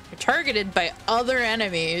 You're targeted by other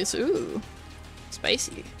enemies. Ooh.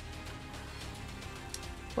 Spicy.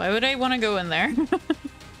 Why would I want to go in there?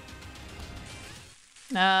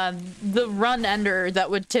 The run ender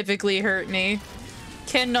that would typically hurt me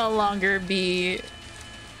can no longer be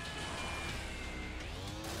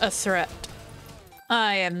a threat.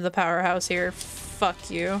 I am the powerhouse here.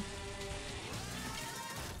 Fuck you.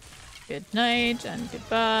 Good night and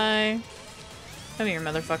goodbye. Come here,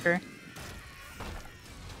 motherfucker.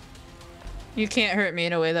 You can't hurt me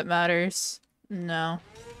in a way that matters. No.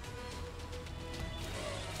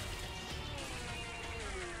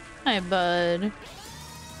 Hi, bud.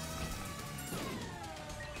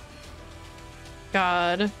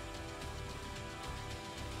 God.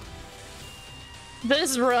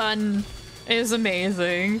 This run is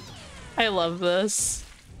amazing. I love this.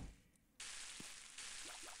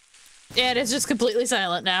 And it's just completely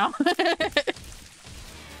silent now.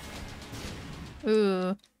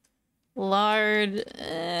 Ooh. Lard.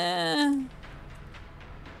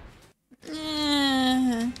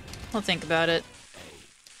 I'll think about it.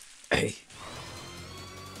 Hey.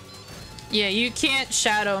 Yeah, you can't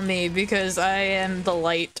shadow me because I am the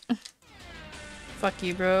light. Fuck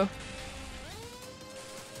you, bro.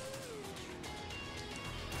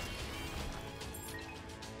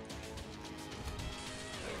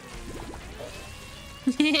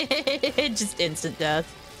 Just instant death.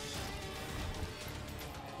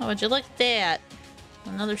 Oh, would you look at that?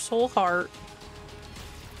 Another soul heart.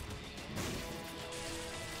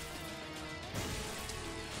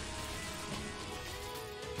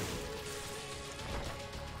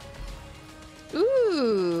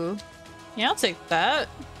 Ooh. Yeah, I'll take that.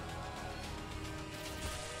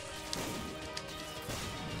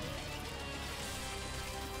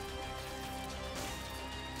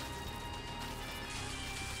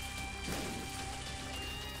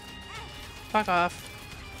 Fuck off.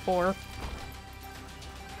 4.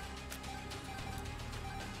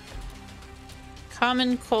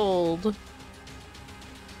 Common cold.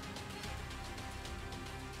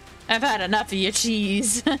 I've had enough of your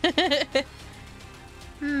cheese.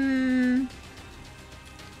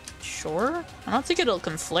 Sure. I don't think it'll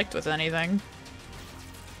conflict with anything.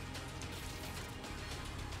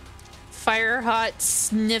 Fire hot,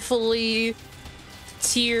 sniffly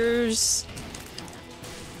tears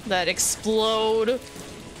that explode.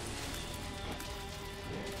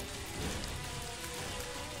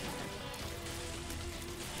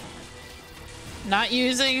 Not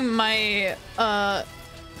using my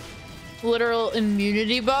literal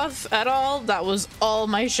immunity buff at all. That was all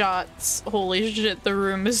my shots. Holy shit, the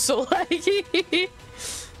room is so laggy.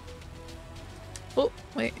 Oh,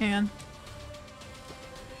 wait, hang on.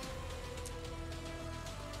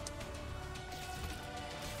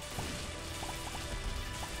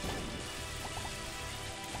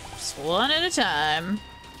 Just one at a time.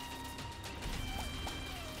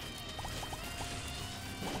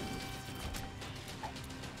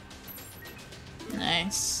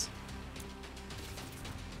 Nice.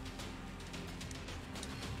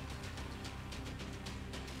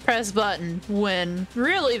 Press button, win.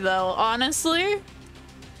 Really though, honestly,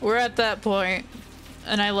 we're at that point,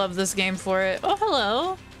 and I love this game for it. Oh,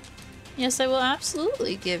 hello. Yes, I will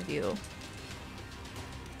absolutely give you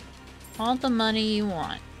all the money you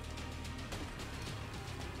want.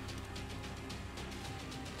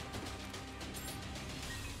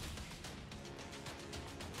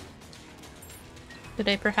 Did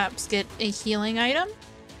I perhaps get a healing item?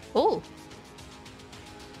 Oh.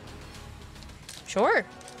 Sure.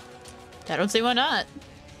 I don't see why not.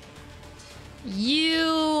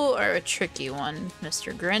 You are a tricky one,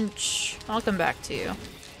 Mr. Grinch. I'll come back to you.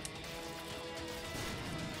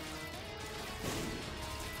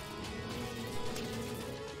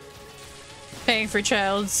 Paying for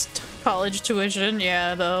child's college tuition,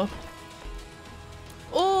 yeah, though.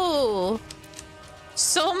 Ooh!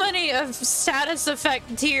 So many of status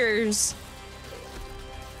effect tiers.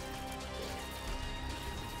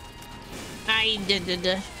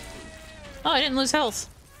 Oh, I didn't lose health.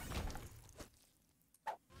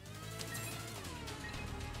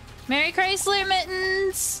 Merry Chrysler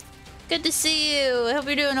Mittens! Good to see you. I hope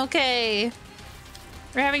you're doing okay.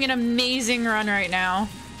 We're having an amazing run right now.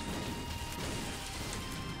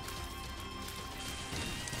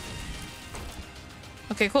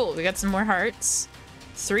 Okay, cool. We got some more hearts.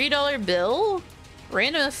 $3 bill?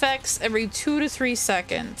 Random effects every 2 to 3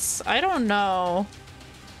 seconds. I don't know.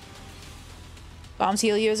 Bombs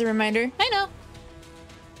heal you as a reminder. I know.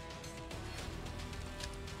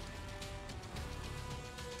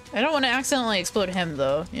 I don't want to accidentally explode him,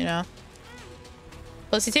 though, you know?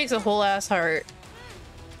 Plus, he takes a whole ass heart.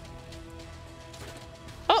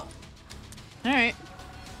 Oh! Alright.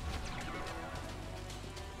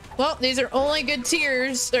 Well, these are only good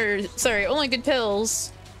tiers, or, sorry, only good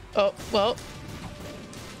pills. Oh, well.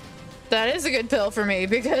 That is a good pill for me,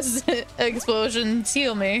 because explosions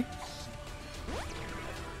heal me.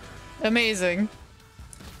 Amazing.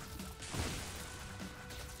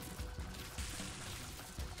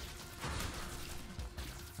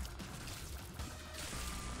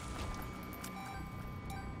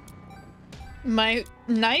 My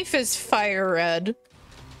knife is fire red.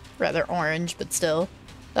 Rather orange, but still.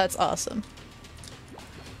 That's awesome.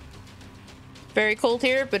 Very cold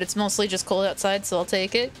here, but it's mostly just cold outside, so I'll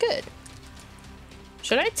take it. Good.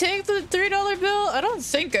 Should I take the $3 bill? I don't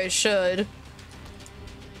think I should.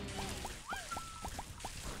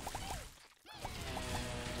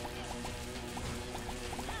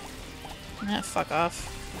 Ah, fuck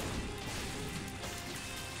off.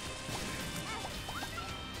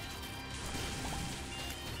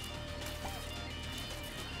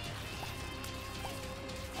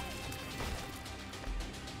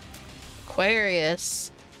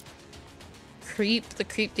 Aquarius. Creep. The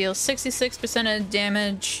creep deals 66% of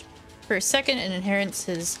damage per second and inherits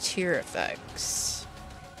his tier effects.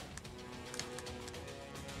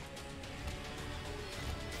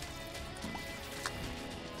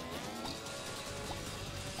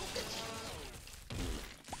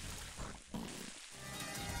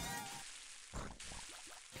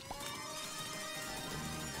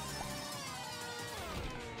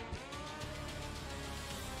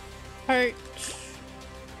 Heart.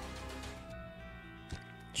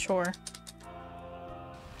 Sure.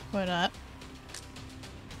 Why not?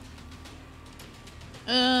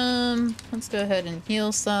 Let's go ahead and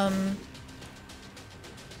heal some.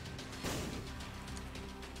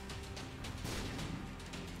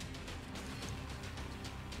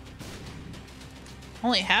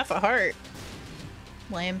 Only half a heart.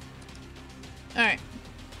 Lame. Alright.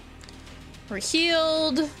 We're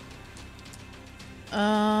healed.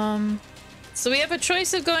 So we have a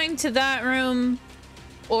choice of going to that room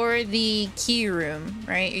or the key room,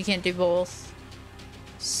 right? You can't do both.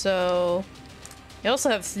 So you also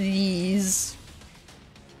have these.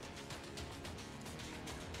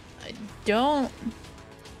 I don't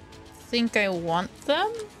think I want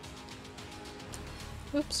them.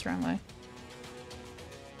 Oops, wrong way.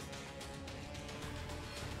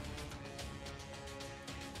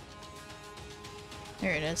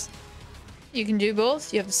 There it is. You can do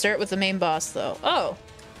both? You have to start with the main boss, though. Oh!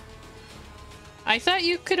 I thought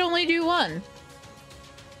you could only do one.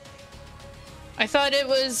 I thought it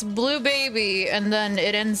was Blue Baby, and then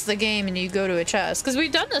it ends the game and you go to a chest. Because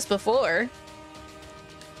we've done this before.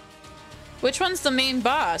 Which one's the main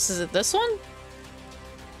boss? Is it this one?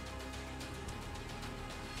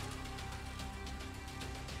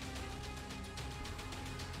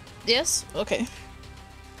 Yes? Okay.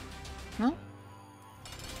 Well.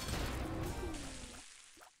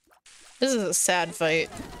 This is a sad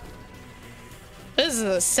fight. This is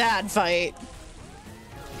a sad fight.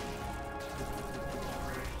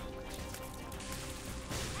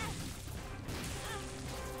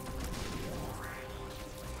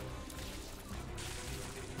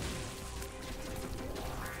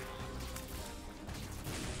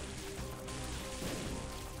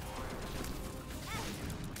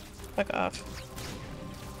 Fuck off.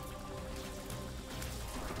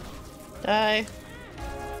 Die.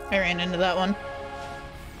 I ran into that one.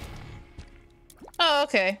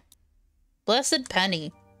 Okay. Blessed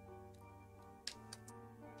penny.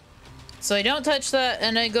 So I don't touch that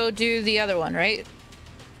and I go do the other one, right?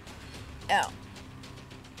 Ow.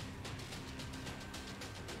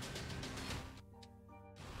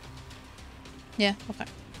 Yeah, okay.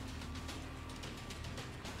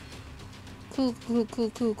 Cool, cool, cool,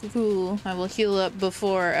 cool, cool, cool. I will heal up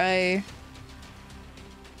before I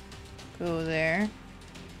go there.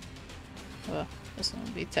 Well, this one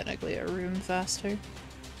would be technically a room faster.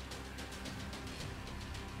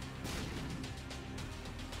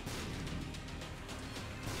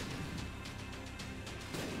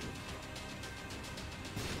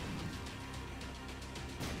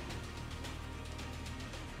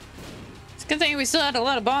 It's a good thing we still had a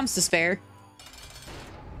lot of bombs to spare.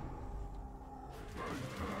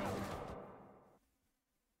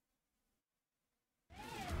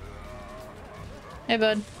 Hey,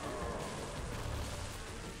 bud.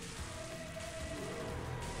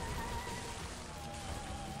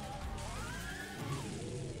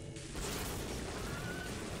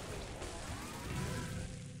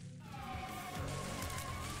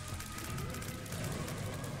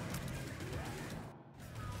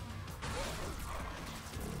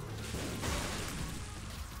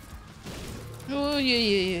 Oh,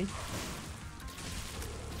 yeah.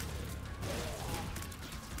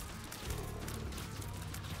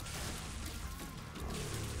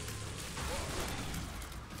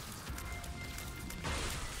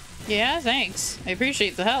 Yeah, thanks. I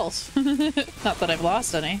appreciate the health. Not that I've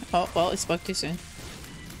lost any. Oh, well, I spoke too soon.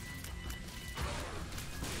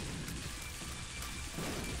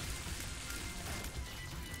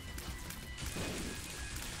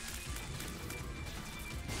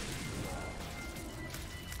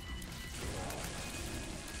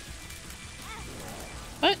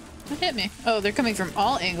 What? What hit me? Oh, they're coming from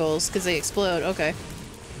all angles because they explode. Okay.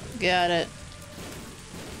 Got it.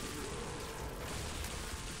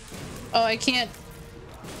 Oh, I can't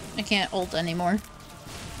ult anymore.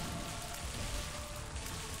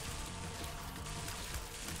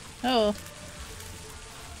 Oh.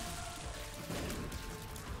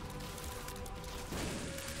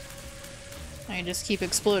 I can just keep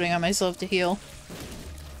exploding on myself to heal.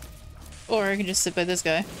 Or I can just sit by this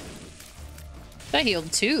guy. That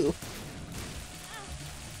healed too.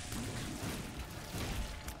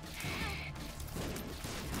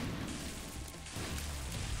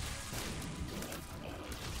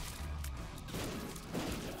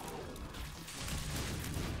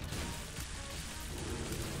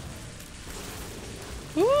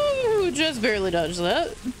 Ooh, just barely dodged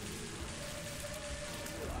that.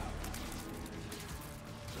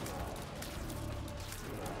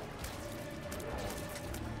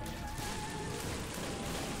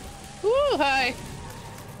 Ooh, hi.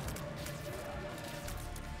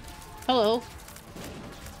 Hello.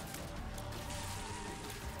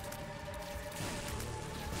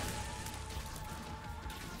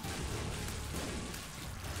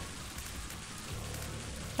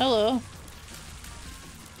 Hello.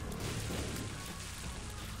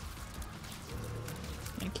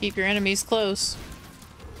 And keep your enemies close.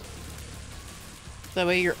 That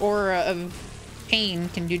way your aura of pain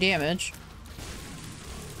can do damage.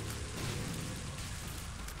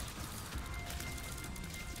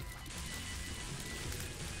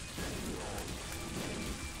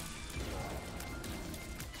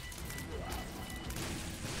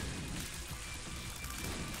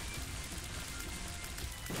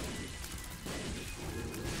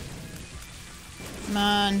 Come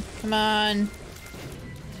on, come on.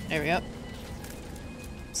 There we go.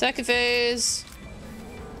 Second phase.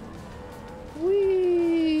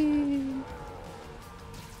 Whee!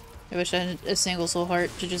 I wish I had a single soul heart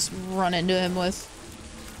to just run into him with.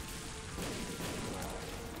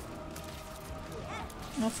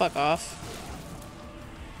 Oh, fuck off.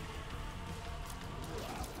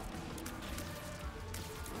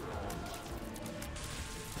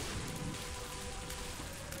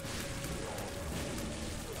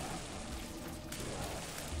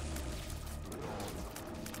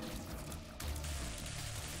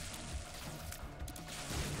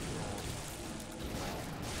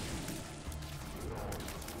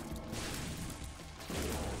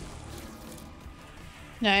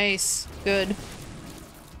 Nice. Good.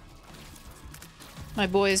 My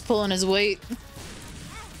boy is pulling his weight.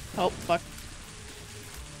 Oh, fuck.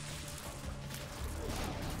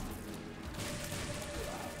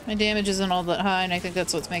 My damage isn't all that high, and I think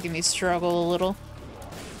that's what's making me struggle a little.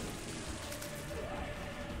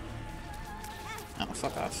 Oh,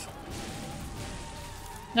 fuck off.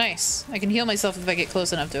 Nice. I can heal myself if I get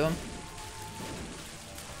close enough to him.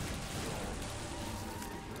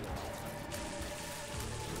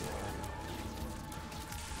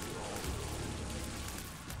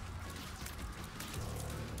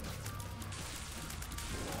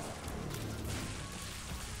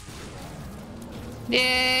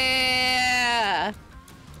 Yeah!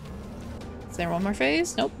 Is there one more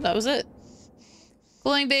phase? Nope, that was it.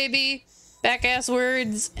 Glowing baby, back-ass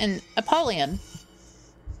words, and Apollyon.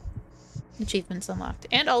 Achievements unlocked.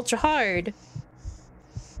 And ultra hard.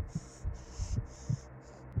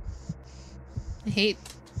 I hate...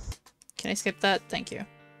 Can I skip that? Thank you.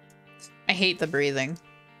 I hate the breathing.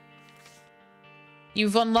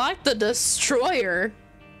 You've unlocked the destroyer.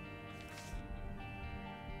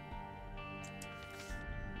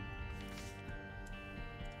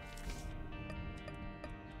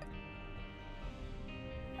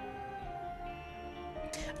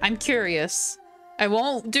 I'm curious. I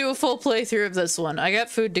won't do a full playthrough of this one. I got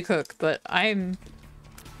food to cook, but I'm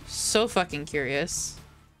so fucking curious.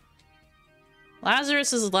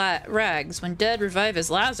 Lazarus's rags. When dead, revive as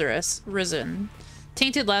Lazarus. Risen.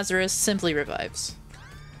 Tainted Lazarus simply revives.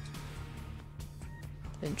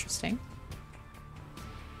 Interesting.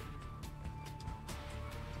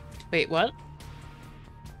 Wait, what?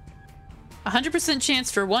 100%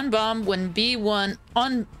 chance for one bomb when B1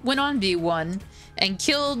 on B1 and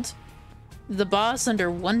killed the boss under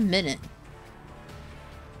 1 minute.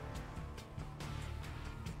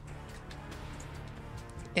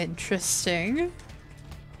 Interesting.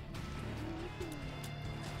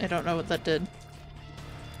 I don't know what that did.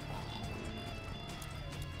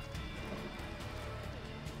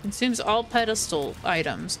 Consumes all pedestal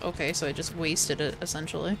items. Okay, so I just wasted it,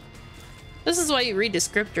 essentially. This is why you read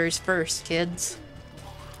descriptors first, kids.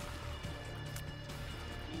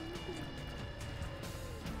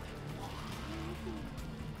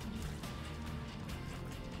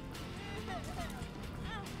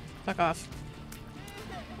 Fuck off.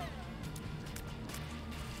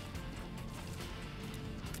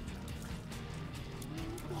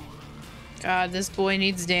 God, this boy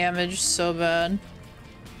needs damage so bad.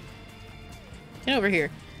 Get over here.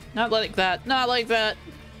 Not like that. Not like that.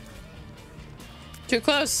 Too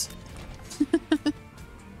close.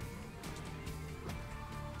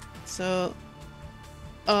 So...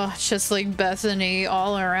 Oh, it's just like Bethany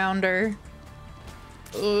all around her.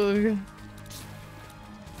 Ugh.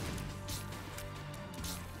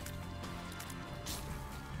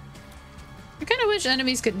 I kind of wish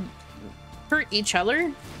enemies could hurt each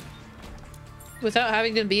other without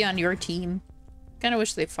having to be on your team. Kind of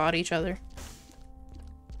wish they fought each other.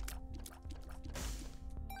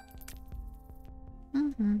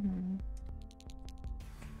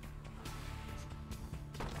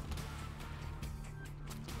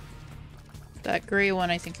 That gray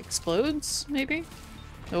one, I think, explodes, maybe?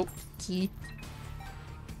 Nope. Key.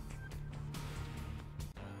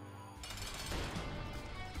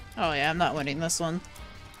 Oh yeah, I'm not winning this one.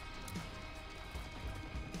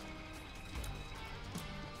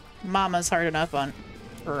 Mama's hard enough on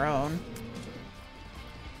her own.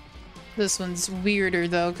 This one's weirder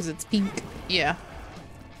though, because it's pink. Yeah.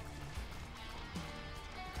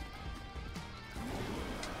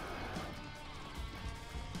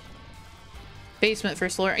 Basement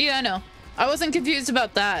first floor. Yeah, I know. I wasn't confused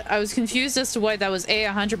about that. I was confused as to why that was A,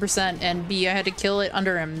 100%, and B, I had to kill it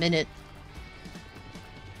under a minute.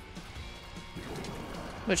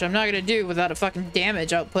 Which I'm not gonna do without a fucking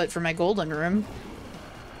damage output for my golden room.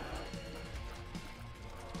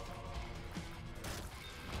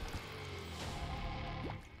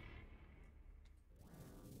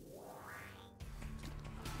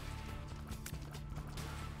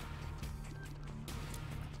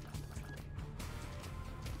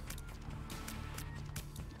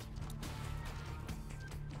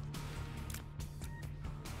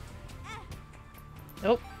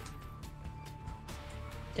 Nope.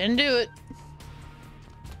 Didn't do it.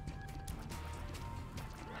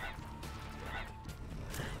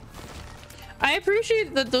 I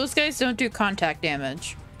appreciate that those guys don't do contact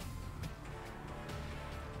damage.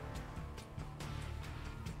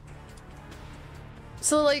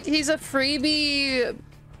 So, like, he's a freebie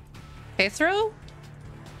playthrough?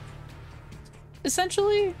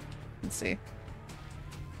 Essentially? Let's see.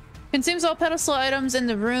 Consumes all pedestal items in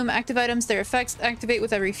the room. Active items, their effects activate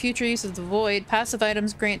with every future use of the void. Passive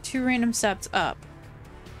items grant 2 random steps up.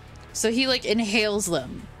 So he, like, inhales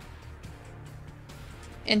them.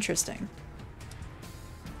 Interesting.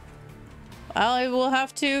 Well, I will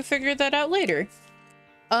have to figure that out later.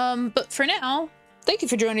 But for now, thank you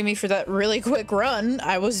for joining me for that really quick run.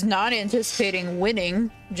 I was not anticipating winning,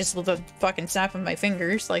 just with a fucking snap of my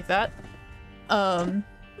fingers like that. That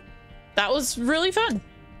was really fun.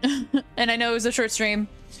 And I know it was a short stream,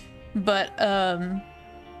 but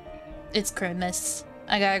it's CRIMMIS.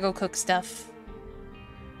 I gotta go cook stuff.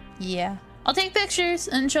 Yeah. I'll take pictures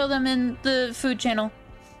and show them in the food channel.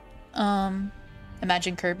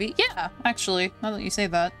 Imagine Kirby. Yeah, actually, now that you say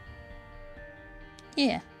that.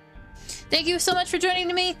 Yeah. Thank you so much for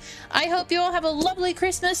joining me. I hope you all have a lovely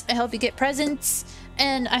Christmas. I hope you get presents,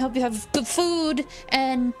 and I hope you have good food,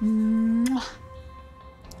 and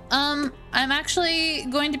I'm actually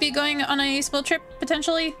going to be going on a small trip,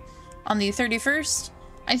 potentially, on the 31st.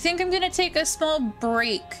 I think I'm gonna take a small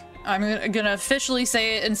break. I'm gonna officially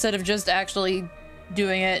say it instead of just actually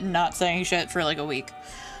doing it and not saying shit for like a week.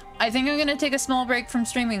 I think I'm gonna take a small break from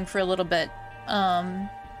streaming for a little bit,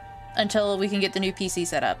 until we can get the new PC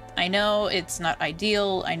set up. I know it's not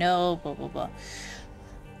ideal, I know, blah blah blah.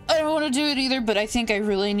 I don't want to do it either, but I think I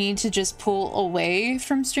really need to just pull away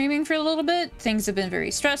from streaming for a little bit. Things have been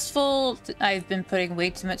very stressful. I've been putting way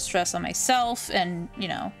too much stress on myself, and, you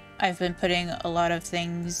know, I've been putting a lot of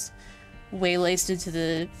things waylaid to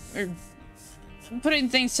the... or putting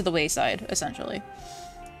things to the wayside, essentially.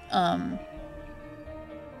 And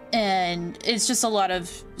it's just a lot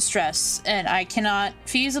of stress, and I cannot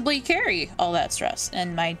feasibly carry all that stress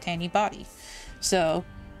in my tiny body. So,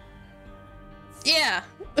 yeah.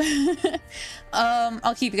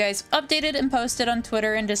 I'll keep you guys updated and posted on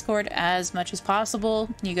Twitter and Discord as much as possible.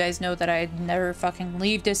 You guys know that I never fucking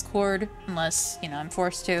leave Discord unless, you know, I'm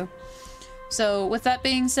forced to. So, with that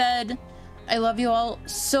being said, I love you all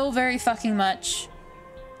so very fucking much,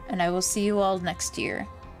 and I will see you all next year.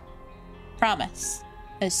 Promise.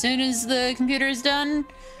 As soon as the computer is done,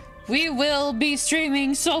 we will be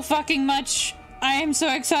streaming so fucking much. I am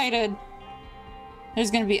so excited.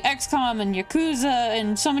 There's gonna be XCOM and Yakuza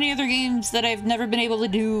and so many other games that I've never been able to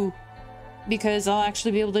do because I'll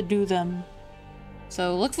actually be able to do them.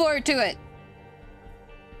 So look forward to it.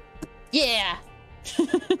 Yeah.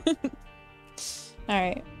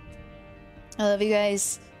 Alright. I love you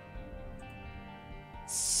guys.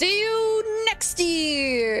 See you next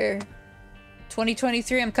year.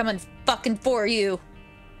 2023, I'm coming fucking for you.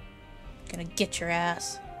 Gonna get your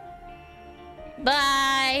ass.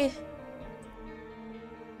 Bye.